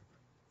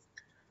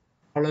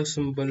டாலர்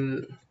சிம்பிள்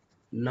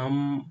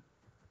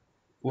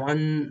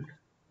num1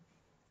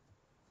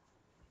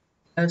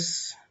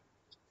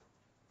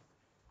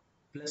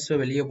 பிளஸ்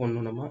வெளியே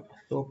போடணும் நம்ம.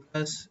 ஸோ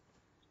பிளஸ்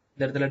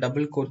இந்த இடத்துல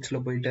டபுள் கோட்ஸ்ல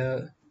போயிட்டு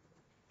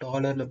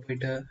டாலர்ல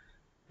போயிட்டு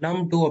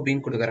num2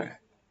 அப்படின்னு கொடுக்குறேன்.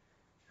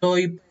 ஸோ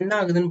இப்போ என்ன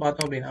ஆகுதுன்னு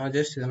பார்த்தோம் அப்படின்னா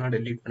ஜஸ்ட் இதெல்லாம்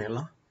டெலீட்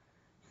பண்ணிடலாம்.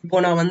 இப்போ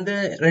நான் வந்து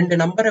 2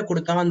 நம்பரை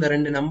கொடுத்தா அந்த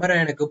 2 நம்பரை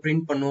எனக்கு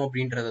பிரிண்ட் பண்ணும்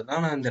அப்படின்றத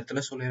தான் நான் இந்த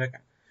இடத்துல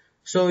சொல்லியிருக்கேன்.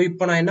 ஸோ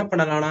இப்போ நான் என்ன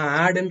பண்ணலாம்னா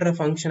ஆட்ன்ற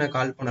ஃபங்க்ஷனை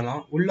கால்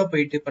பண்ணலாம். உள்ள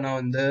போயிட்டு இப்போ நான்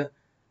வந்து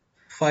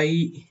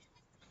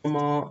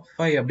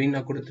 5 அப்படின்னு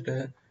நான் கொடுத்துட்டு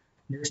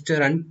ஜஸ்ட்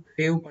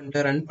சேவ்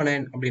பண்ணிட்டு ரன்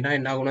பண்ணேன் அப்படின்னா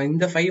என்ன ஆகும்னா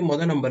இந்த 5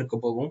 முதல் நம்பருக்கு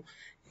போகும்,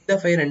 இந்த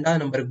 5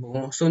 ரெண்டாவது நம்பருக்கு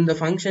போகும். ஸோ இந்த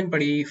ஃபங்க்ஷன்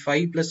படி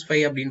 5 +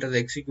 5 அப்படின்றது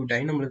எக்ஸிக்யூட்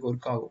ஆகி நம்மளுக்கு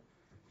ஒர்க் ஆகும்.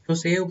 ஸோ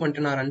சேவ்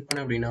பண்ணிட்டு நான் ரன்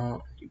பண்ணேன் அப்படின்னா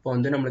இப்போ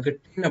வந்து நம்மளுக்கு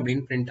 10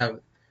 அப்படின்னு பிரிண்ட் ஆகுது.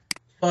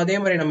 ஸோ அதே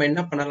மாதிரி நம்ம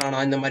என்ன பண்ணலாம்னா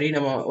இந்த மாதிரி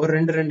நம்ம ஒரு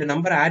ரெண்டு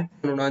நம்பர் ஆட்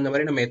பண்ணணும்னா இந்த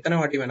மாதிரி நம்ம எத்தனை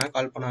வாட்டி வேணா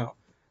கால் பண்ணலாம்.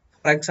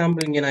 ஃபார்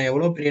எக்ஸாம்பிள் இங்கே நான்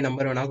எவ்வளோ பெரிய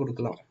நம்பர் வேணா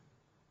கொடுக்கலாம்.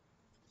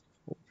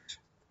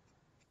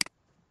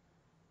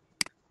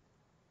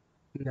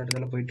 இந்த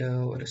இடத்துல போயிட்டு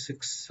ஒரு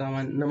 6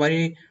 7 இந்த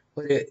மாதிரி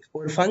ஒரு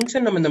ஒரு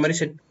ஃபங்க்ஷன் நம்ம இந்த மாதிரி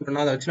செட்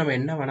பண்ணோம்னா அதை வச்சு நம்ம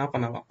என்ன வேணா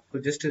பண்ணலாம்.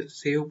 ஜஸ்ட்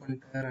சேவ்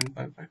பண்ணிட்டு ரன்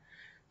பண்ணுறேன்.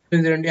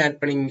 இது ரெண்டையும் ஆட்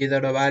பண்ணி இங்கே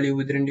இதோட வேல்யூ,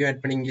 இது ரெண்டையும் ஆட்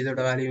பண்ணி இங்கே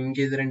இதோட வேல்யூ,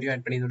 இங்கே இது ரெண்டையும்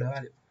ஆட் பண்ணி இதோட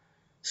வேல்யூ.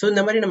 ஸோ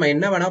இந்த மாதிரி நம்ம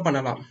என்ன வேணா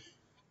பண்ணலாம்.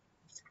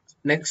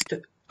 நெக்ஸ்ட்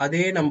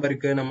அதே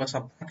நம்பருக்கு நம்ம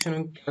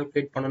சப்ட்ராக்ஷனும்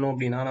கால்குலேட் பண்ணணும்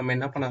அப்படின்னா நம்ம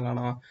என்ன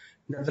பண்ணலாம்னா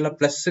இந்த இடத்துல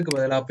பிளஸ்க்கு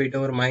பதிலாக போயிட்டு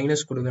ஒரு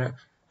மைனஸ் கொடுக்குறேன்.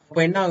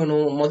 அப்போ என்ன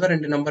ஆகணும், முதல்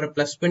 2 நம்பரை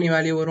பிளஸ் பண்ணி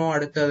வேல்யூ வரும்,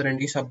 அடுத்து அது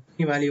 2 சப்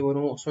பண்ணி வேல்யூ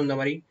வரும். ஸோ இந்த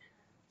மாதிரி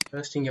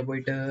ஜஸ்ட் இங்கே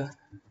போயிட்டு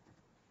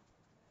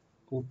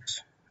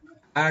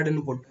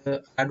ஆடுன்னு போட்டு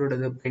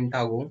ஆடோடது பிரிண்ட்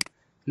ஆகும்.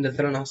 இந்த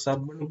இடத்துல நான்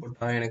சப்னு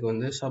போட்டா எனக்கு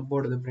வந்து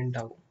சப்போடது பிரிண்ட்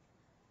ஆகும்.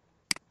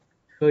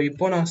 ஸோ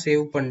இப்போ நான்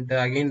சேவ் பண்ணிட்டு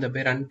அகைன் இந்த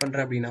பேர் ரன்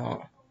பண்றேன் அப்படின்னா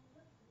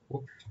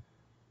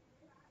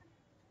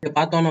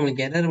பார்த்தோம்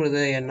நம்மளுக்கு எரர்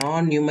வருது,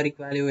 நான்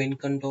நியூமரிக் வேல்யூ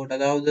என்கண்டோட்,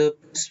 அதாவது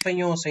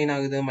 +5 அசைன்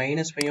ஆகுது,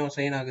 -5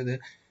 அசைன் ஆகுது.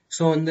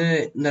 ஸோ வந்து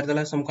இந்த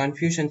இடத்துல சம்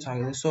கன்ஃபியூஷன்ஸ்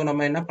ஆகுது. ஸோ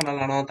நம்ம என்ன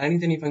பண்ணலாம்னா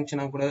தனித்தனி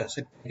ஃபங்க்ஷனாக கூட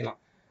செட் பண்ணிக்கலாம்.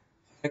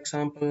 ஃபார்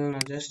எக்ஸாம்பிள்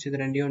நான் ஜஸ்ட்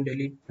இது ரெண்டையும்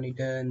டெலீட்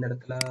பண்ணிட்டு இந்த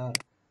இடத்துல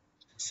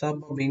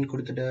சப் அப்படின்னு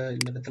கொடுத்துட்டு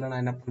இந்த இடத்துல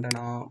நான் என்ன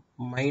பண்றேன்னா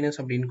மைனஸ்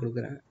அப்படின்னு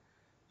கொடுக்குறேன்.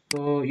 ஸோ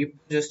இப்போ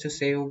ஜஸ்ட்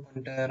சேவ்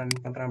பண்ணிட்டு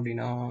ரன் பண்றேன்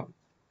அப்படின்னா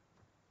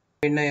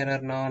என்ன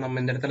எரர்னா நம்ம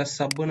இந்த இடத்துல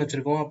சப்னு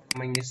வச்சிருக்கோம், அப்போ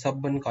நம்ம இங்கே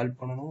சப்னு கால்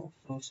பண்ணணும்.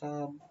 ஸோ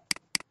சப்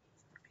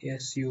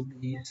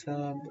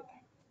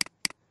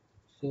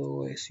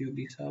sub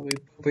sub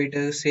இப்போ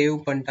போயிட்டு சேவ்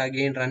பண்ணிட்டு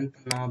அகைன் ரன்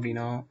பண்ணா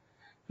அப்படின்னா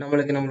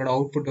நம்மளுக்கு நம்மளோட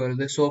அவுட்புட்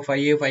வருது. ஸோ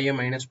 5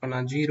 மைனஸ் பண்ணா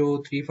 0,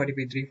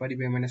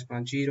 345 மைனஸ்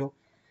பண்ணா 0.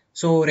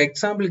 ஸோ ஒரு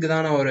எக்ஸாம்பிளுக்கு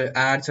தான் நான் ஒரு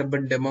ஆட்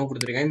சப்மிட் டெமோ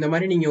கொடுத்துருக்கேன். இந்த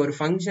மாதிரி நீங்க ஒரு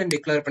ஃபங்க்ஷன்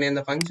டிக்ளேர் பண்ணி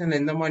அந்த ஃபங்க்ஷன்ல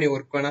எந்த மாதிரி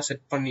ஒர்க் வேணா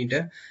செட் பண்ணிட்டு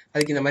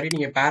அதுக்கு இந்த மாதிரி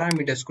நீங்க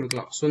பேராமீட்டர்ஸ்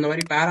கொடுக்கலாம். ஸோ இந்த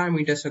மாதிரி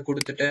பேராமீட்டர்ஸை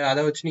கொடுத்துட்டு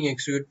அதை வச்சு நீங்க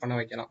எக்ஸிக்யூட் பண்ண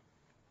வைக்கலாம்.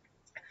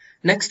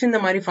 நெக்ஸ்ட் இந்த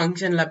மாதிரி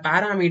ஃபங்க்ஷன்ல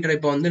பேராமீட்டர்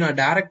இப்போ வந்து நான்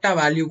டைரக்டா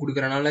வேல்யூ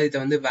கொடுக்குறனால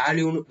இதை வந்து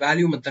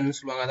வேல்யூ மெத்தட்னு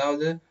சொல்லுவாங்க.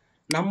 அதாவது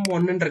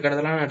num1ன்ற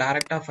இடத்துல நான்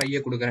டைரக்டா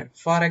 5 கொடுக்குறேன்.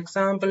 ஃபார்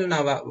எக்ஸாம்பிள்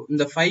நான்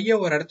இந்த 5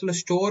 ஒரு இடத்துல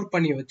ஸ்டோர்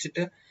பண்ணி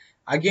வச்சுட்டு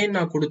அகைன்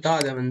நான் கொடுத்தா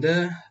அதை வந்து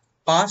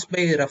பாஸ்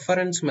பை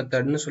ரெஃபரன்ஸ்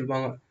மெத்தட்னு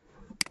சொல்லுவாங்க.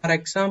 ஃபார்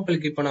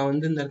எக்ஸாம்பிளுக்கு இப்போ நான்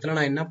வந்து இந்த இடத்துல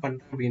நான் என்ன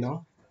பண்றேன் அப்படின்னா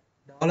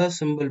டாலர்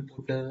சிம்பிள்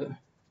போட்டு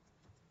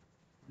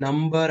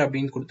நம்பர்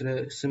அப்படின்னு கொடுத்துட்டு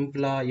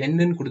சிம்பிளா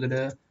என்னன்னு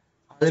கொடுத்துட்டு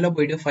அதுல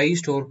போயிட்டு 5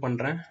 ஸ்டோர்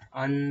பண்றேன்.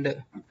 அண்ட்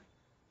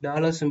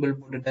டாலர் சிம்பிள்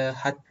போட்டுட்டு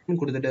ஹச்னு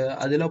கொடுத்துட்டு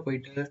அதுல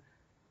போயிட்டு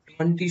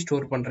 20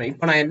 ஸ்டோர் பண்றேன்.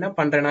 இப்போ நான் என்ன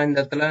பண்றேன்னா இந்த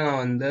இடத்துல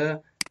நான் வந்து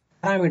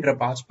பேராமீட்டரை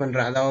பாஸ்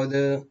பண்றேன். அதாவது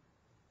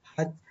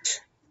ஹச்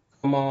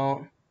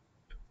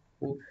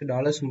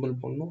டாலர் சிம்பிள்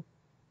போடணும்,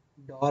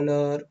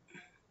 டாலர்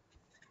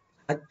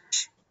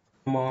ஹச்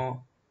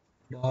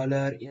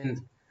டாலர் என்.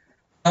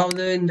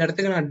 அதாவது இந்த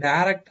இடத்துக்கு நான்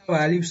டைரக்டா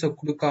வேல்யூஸை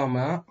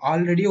கொடுக்காம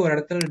ஆல்ரெடி ஒரு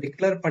இடத்துல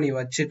டிக்ளேர் பண்ணி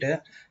வச்சுட்டு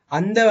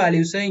அந்த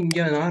வேல்யூஸை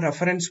இங்கே நான்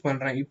ரெஃபரன்ஸ்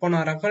பண்ணுறேன். இப்போ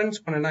நான் ரெஃபரன்ஸ்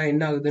பண்ணனா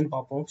என்ன ஆகுதுன்னு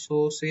பார்ப்போம். ஸோ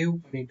சேவ்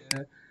பண்ணிட்டு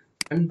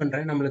ரன்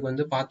பண்ணுறேன். நம்மளுக்கு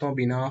வந்து பார்த்தோம்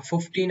அப்படின்னா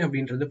 15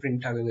 அப்படின்றது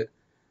பிரிண்ட் ஆகுது.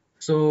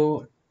 ஸோ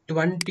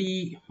 20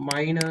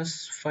 மைனஸ்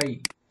 5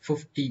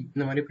 50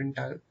 இந்த மாதிரி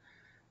பிரிண்ட் ஆகுது.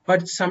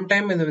 பட்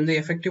சம்டைம் இது வந்து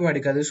எஃபெக்டிவாக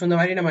எடுக்காது. ஸோ இந்த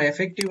மாதிரி நம்ம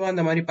எஃபெக்டிவாக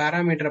இந்த மாதிரி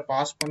பேராமீட்டரை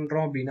பாஸ்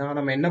பண்ணுறோம் அப்படின்னா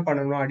நம்ம என்ன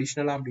பண்ணணும்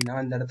அடிஷ்னலாக அப்படின்னா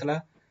இந்த இடத்துல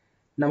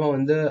நம்ம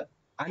வந்து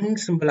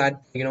அன்சிம்பிள் ஆட்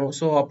பண்ணிக்கணும்.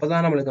 ஸோ அப்போ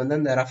தான் நம்மளுக்கு வந்து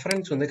அந்த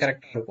ரெஃபரன்ஸ் வந்து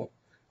கரெக்டாக இருக்கும்.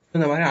 ஸோ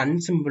இந்த மாதிரி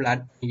அன்சிம்பிள்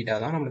ஆட் பண்ணிக்கிட்டா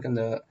தான் நம்மளுக்கு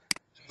அந்த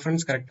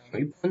ரெஃபரன்ஸ் கரெக்டாக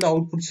இருக்கும். இப்போ வந்து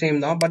அவுட்புட் சேம்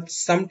தான், பட்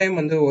சம்டைம்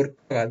வந்து ஒர்க்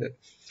ஆகாது.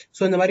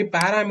 ஸோ இந்த மாதிரி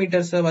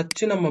பேராமீட்டர்ஸை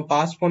வச்சு நம்ம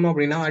பாஸ் பண்ணோம்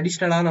அப்படின்னா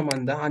அடிஷ்னலாக நம்ம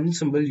அந்த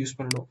அன்சிம்பிள் யூஸ்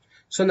பண்ணணும்.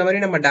 ஸோ இந்த மாதிரி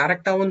நம்ம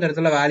டேரெக்டாகவும் இந்த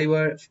இடத்துல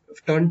வேல்யூவை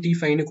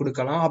 25ன்னு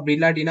கொடுக்கலாம். அப்படி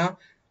இல்லாட்டினா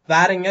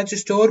வேற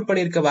எங்கேயாச்சும் ஸ்டோர்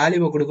பண்ணியிருக்க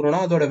வேல்யூவை கொடுக்குறோம்னா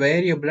அதோட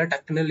வேரியபிளை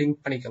டக்குன்னு லிங்க்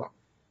பண்ணிக்கலாம்.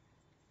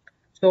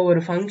 ஸோ ஒரு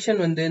ஃபங்க்ஷன்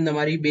வந்து இந்த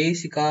மாதிரி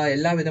பேசிக்காக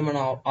எல்லா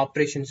விதமான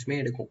ஆப்ரேஷன்ஸுமே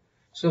எடுக்கும்.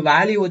 ஸோ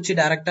வேல்யூ வச்சு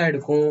டேரெக்டாக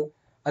எடுக்கும்.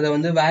 அதை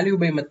வந்து வேல்யூ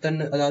பை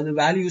மெத்தட்னு, அதாவது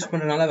வேல்யூ யூஸ்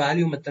பண்ணுறதுனால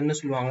வேல்யூ மெத்தட்னு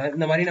சொல்லுவாங்க.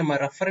 இந்த மாதிரி நம்ம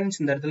ரெஃபரன்ஸ்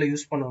இந்த இடத்துல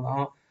யூஸ் பண்ணோம்னா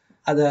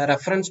அதை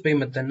ரெஃபரன்ஸ் பை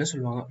மெத்தட்னு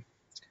சொல்லுவாங்க.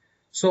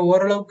 ஸோ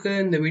ஓரளவுக்கு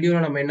இந்த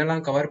வீடியோவில் நம்ம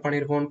என்னெல்லாம் கவர்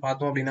பண்ணியிருக்கோம்னு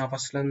பார்த்தோம் அப்படின்னா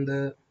ஃபர்ஸ்ட்லேருந்து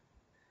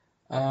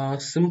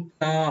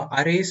சிம்பிளா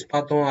அரேஸ்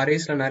பார்த்தோம்.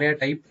 அரேஸ்ல நிறைய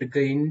டைப்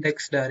இருக்கு.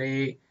 Indexed array,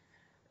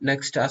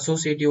 next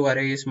associative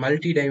arrays,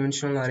 multi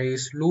dimensional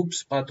arrays,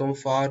 loops பார்த்தோம்.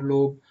 For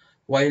loop,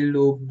 while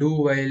loop, two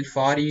while,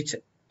 for each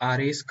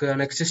அரேஸ்க்கு.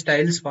 Next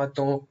styles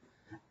பார்த்தோம்.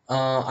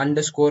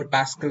 Under score,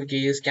 pascal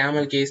case,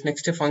 camel case.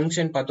 Next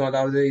function பார்த்தோம்.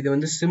 அதாவது இது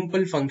வந்து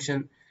சிம்பிள்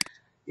ஃபங்க்ஷன்.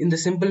 இந்த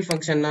சிம்பிள்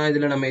ஃபங்க்ஷன்னா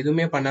இதுல நம்ம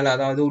எதுவுமே பண்ணல,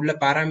 அதாவது உள்ள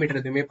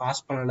பேராமீட்டர் எதுவுமே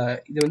பாஸ் பண்ணல.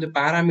 இது வந்து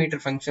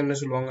பேராமீட்டர் ஃபங்க்ஷன்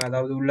சொல்லுவாங்க.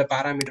 அதாவது உள்ள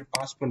பேராமீட்டர்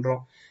பாஸ்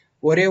பண்றோம்.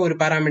 ஒரே ஒரு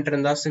பேராமீட்டர்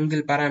இருந்தா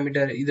சிங்கிள்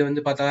பேராமீட்டர். இது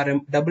வந்து பார்த்தா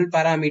டபுள்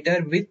பேராமீட்டர்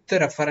வித்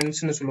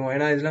ரெஃபரன்ஸ்னு சொல்லுவோம்.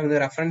 ஏன்னா இதுல வந்து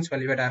ரெஃபரன்ஸ்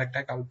வேல்யூவை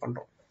டைரக்டா கால்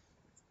பண்றோம்.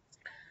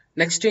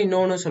 நெக்ஸ்ட்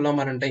இன்னொன்னு சொல்ல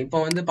மாட்டேன். இப்போ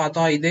வந்து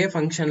பார்த்தா இதே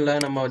ஃபங்க்ஷன்ல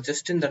நம்ம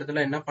ஜஸ்ட் இந்த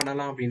இடத்துல என்ன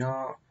பண்ணலாம் அப்படின்னா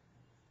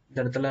இந்த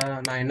இடத்துல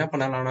நான் என்ன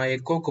பண்ணலாம்னா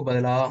எக்கோக்கு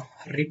பதிலா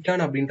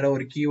ரிட்டர்ன் அப்படின்ற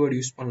ஒரு கீவேர்டு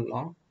யூஸ்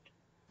பண்ணலாம்.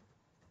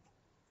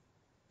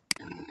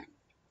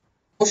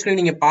 மோஸ்ட்லி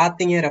நீங்க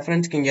பாத்தீங்க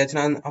ரெஃபரன்ஸ்க்கு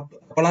எங்கேயாச்சும்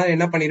அப்பெல்லாம்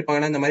என்ன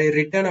பண்ணிருப்பாங்கன்னா இந்த மாதிரி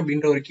ரிட்டர்ன்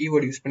அப்படின்ற ஒரு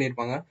கீவேர்டு யூஸ்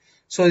பண்ணிருப்பாங்க.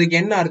 ஸோ இதுக்கு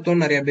என்ன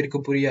அர்த்தம்னு நிறைய பேருக்கு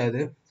புரியாது.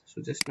 ஸோ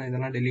ஜஸ்ட் நான்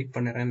இதெல்லாம் டெலீட்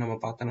பண்ணுறேன் நம்ம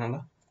பார்த்தனால.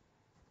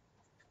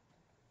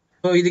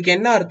 ஸோ இதுக்கு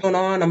என்ன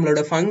அர்த்தம்னா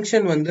நம்மளோட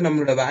ஃபங்க்ஷன் வந்து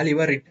நம்மளோட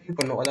வேல்யூவை ரிட்டர்ன்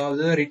பண்ணும்,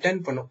 அதாவது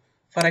ரிட்டர்ன் பண்ணும்.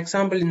 ஃபார்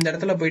எக்ஸாம்பிள் இந்த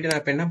இடத்துல போயிட்டு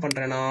நான் இப்போ என்ன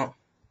பண்றேன்னா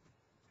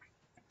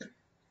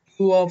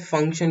q ஆஃப்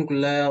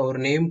ஃபங்க்ஷனுக்குள்ள ஒரு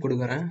நேம்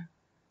கொடுக்குறேன்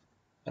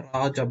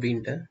ராஜ்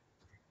அப்படின்ட்டு.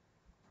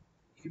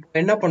 இப்போ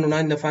என்ன பண்ணுனா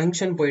இந்த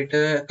ஃபங்க்ஷன்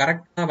போயிட்டு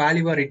கரெக்டாக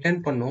வேல்யூவை ரிட்டர்ன்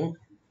பண்ணும்.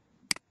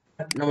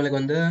 நம்மளுக்கு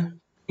வந்து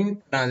பிரிண்ட்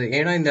பண்ணாது,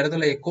 ஏன்னா இந்த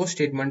இடத்துல எக்கோ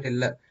ஸ்டேட்மெண்ட்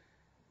இல்லை.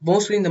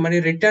 மோஸ்ட்லி இந்த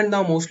மாதிரி ரிட்டர்ன்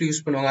தான் மோஸ்ட்லி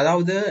யூஸ் பண்ணுவாங்க.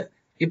 அதாவது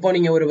இப்போ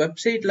நீங்க ஒரு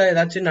வெப்சைட்ல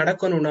ஏதாச்சும்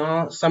நடக்கணும்னா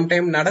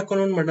சம்டைம்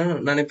நடக்கணும்னு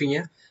மட்டும் நினைப்பீங்க,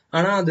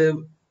 ஆனா அது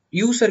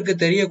யூசருக்கு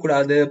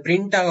தெரியக்கூடாது,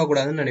 பிரிண்ட்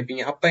ஆகக்கூடாதுன்னு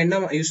நினைப்பீங்க. அப்ப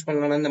என்ன யூஸ்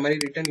பண்ணலாம்னா இந்த மாதிரி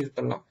ரிட்டர்ன் யூஸ்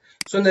பண்ணலாம்.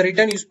 ஸோ இந்த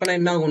ரிட்டர்ன் யூஸ் பண்ணா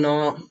என்ன ஆகும்னா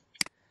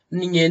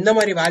நீங்க எந்த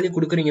மாதிரி வேல்யூ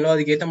கொடுக்குறீங்களோ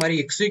அதுக்கு ஏற்ற மாதிரி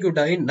எக்ஸிக்யூட்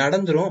ஆகி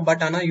நடந்துரும்,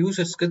 பட் ஆனா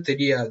யூசர்ஸ்க்கு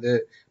தெரியாது.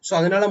 ஸோ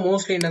அதனால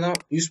மோஸ்ட்லி என்னதான்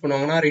யூஸ்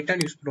பண்ணுவாங்கன்னா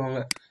ரிட்டர்ன் யூஸ்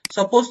பண்ணுவாங்க.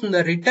 சப்போஸ் இந்த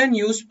ரிட்டர்ன்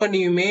யூஸ்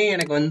பண்ணியுமே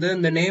எனக்கு வந்து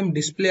இந்த நேம்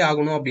டிஸ்பிளே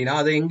ஆகணும் அப்படின்னா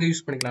அதை எங்க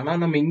யூஸ் பண்ணிக்கலாம்னா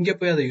நம்ம இங்க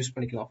போய் அதை யூஸ்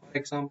பண்ணிக்கலாம். ஃபார்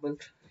எக்ஸாம்பிள்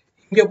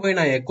இங்க போய்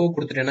நான் எக்கோ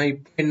கொடுத்துட்டேன்னா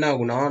இப்போ என்ன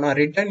ஆகும்னா நான்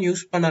ரிட்டர்ன்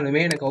யூஸ்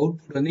பண்ணாலுமே எனக்கு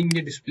அவுட்புட் வந்து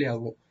இங்கே டிஸ்பிளே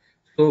ஆகும்.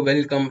 ஸோ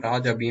வெல்கம்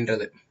ராஜ்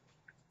அப்படின்றது.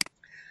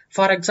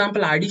 ஃபார்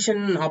எக்ஸாம்பிள்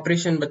அடிஷன்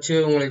ஆப்ரேஷன் வச்சு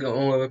உங்களுக்கு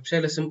உங்க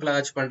வெப்சைட்ல சிம்பிளா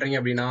ஏதாச்சும் பண்றீங்க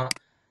அப்படின்னா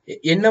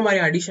என்ன மாதிரி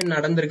அடிஷன்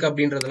நடந்திருக்கு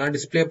அப்படின்றதெல்லாம்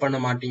டிஸ்பிளே பண்ண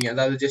மாட்டீங்க,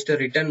 அதாவது ஜஸ்ட்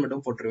ரிட்டர்ன்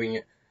மட்டும் போட்டுருவீங்க.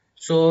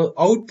 ஸோ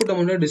அவுட்புட்டை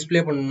மட்டும்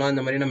டிஸ்பிளே பண்ணணும்னா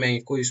இந்த மாதிரி நம்ம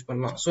எக்கோ யூஸ்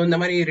பண்ணலாம். ஸோ இந்த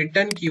மாதிரி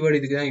ரிட்டர்ன் கீவேர்டு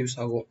இதுக்கு தான் யூஸ்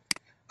ஆகும்.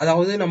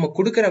 அதாவது நம்ம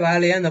கொடுக்குற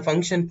வேலையை அந்த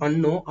ஃபங்க்ஷன்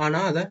பண்ணும்,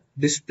 ஆனா அதை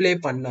டிஸ்பிளே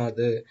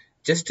பண்ணாது,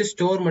 ஜஸ்ட்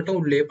ஸ்டோர் மட்டும்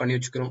உள்ளே பண்ணி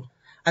வச்சுக்கிறோம்.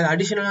 அது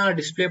அடிஷனலாக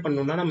டிஸ்பிளே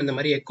பண்ணணும்னா நம்ம இந்த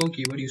மாதிரி எக்கோ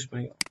கீவேர்டு யூஸ்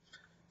பண்ணிக்கலாம்.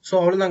 ஸோ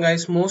அவ்வளோதான்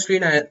கைஸ், மோஸ்ட்லி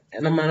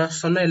நம்ம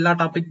சொன்ன எல்லா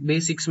டாபிக்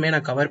பேசிக்ஸுமே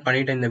நான் கவர்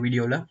பண்ணிட்டேன் இந்த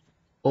வீடியோவில்.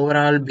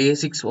 ஓவரால்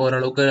பேசிக்ஸ்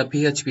ஓரளவுக்கு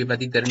பிஹெச்பி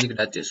பற்றி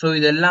தெரிஞ்சுக்கிட்டாச்சு. ஸோ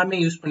இது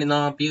எல்லாமே யூஸ் பண்ணி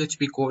தான்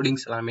பிஹெச்பி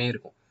கோடிங்ஸ் எல்லாமே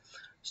இருக்கும்.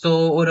 ஸோ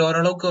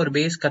ஓரளவுக்கு ஒரு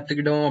பேஸ்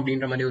கற்றுக்கிட்டோம்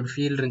அப்படின்ற மாதிரி ஒரு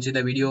ஃபீல் இருந்துச்சு.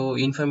 இந்த வீடியோ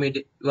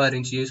இன்ஃபர்மேட்டிவாக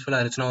இருந்துச்சு, யூஸ்ஃபுல்லாக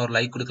இருந்துச்சுன்னா ஒரு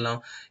லைக் கொடுக்கலாம்.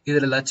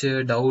 இதில் ஏதாச்சும்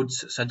டவுட்ஸ்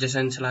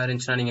சஜஷன்ஸ்லாம்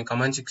இருந்துச்சுன்னா நீங்கள்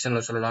கமெண்ட்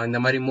செக்ஷனில் சொல்லலாம்.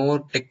 இந்த மாதிரி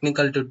மோர்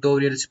டெக்னிக்கல்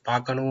டுட்டோரியல்ஸ்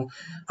பார்க்கணும்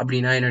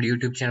அப்படின்னா என்னோட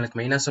யூடியூப் சேனலுக்கு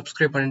மெயினாக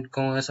சப்ஸ்கிரைப்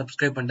பண்ணிக்கோங்க.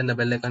 சப்ஸ்கிரைப் பண்ணிட்டு இந்த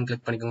பெல் ஐக்கான்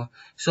கிளிக் பண்ணிக்கோங்க.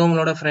 ஸோ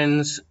உங்களோட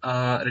ஃப்ரெண்ட்ஸ்,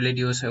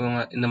 ரிலேட்டிவ்ஸ்,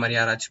 இந்த மாதிரி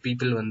யாராச்சும்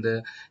பீப்புள் வந்து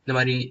இந்த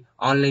மாதிரி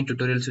ஆன்லைன்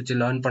டுட்டோரியல்ஸ்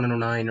வச்சு லேர்ன்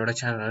பண்ணணும்னா என்னோட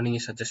சேனலை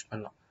நீங்கள் சஜஸ்ட்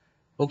பண்ணலாம்.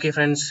 ஓகே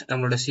ஃப்ரெண்ட்ஸ்,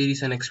 நம்மளோட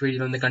சீரீஸை நெக்ஸ்ட்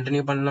வீடியோவில் வந்து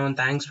கண்டினியூ பண்ணலாம்.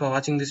 தேங்க்ஸ் ஃபார்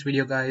வாட்சிங் திஸ்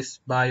வீடியோ கைஸ்.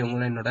 பாய்.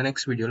 உங்களை என்னோட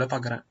நெக்ஸ்ட் வீடியோவில்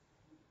பார்க்குறேன்.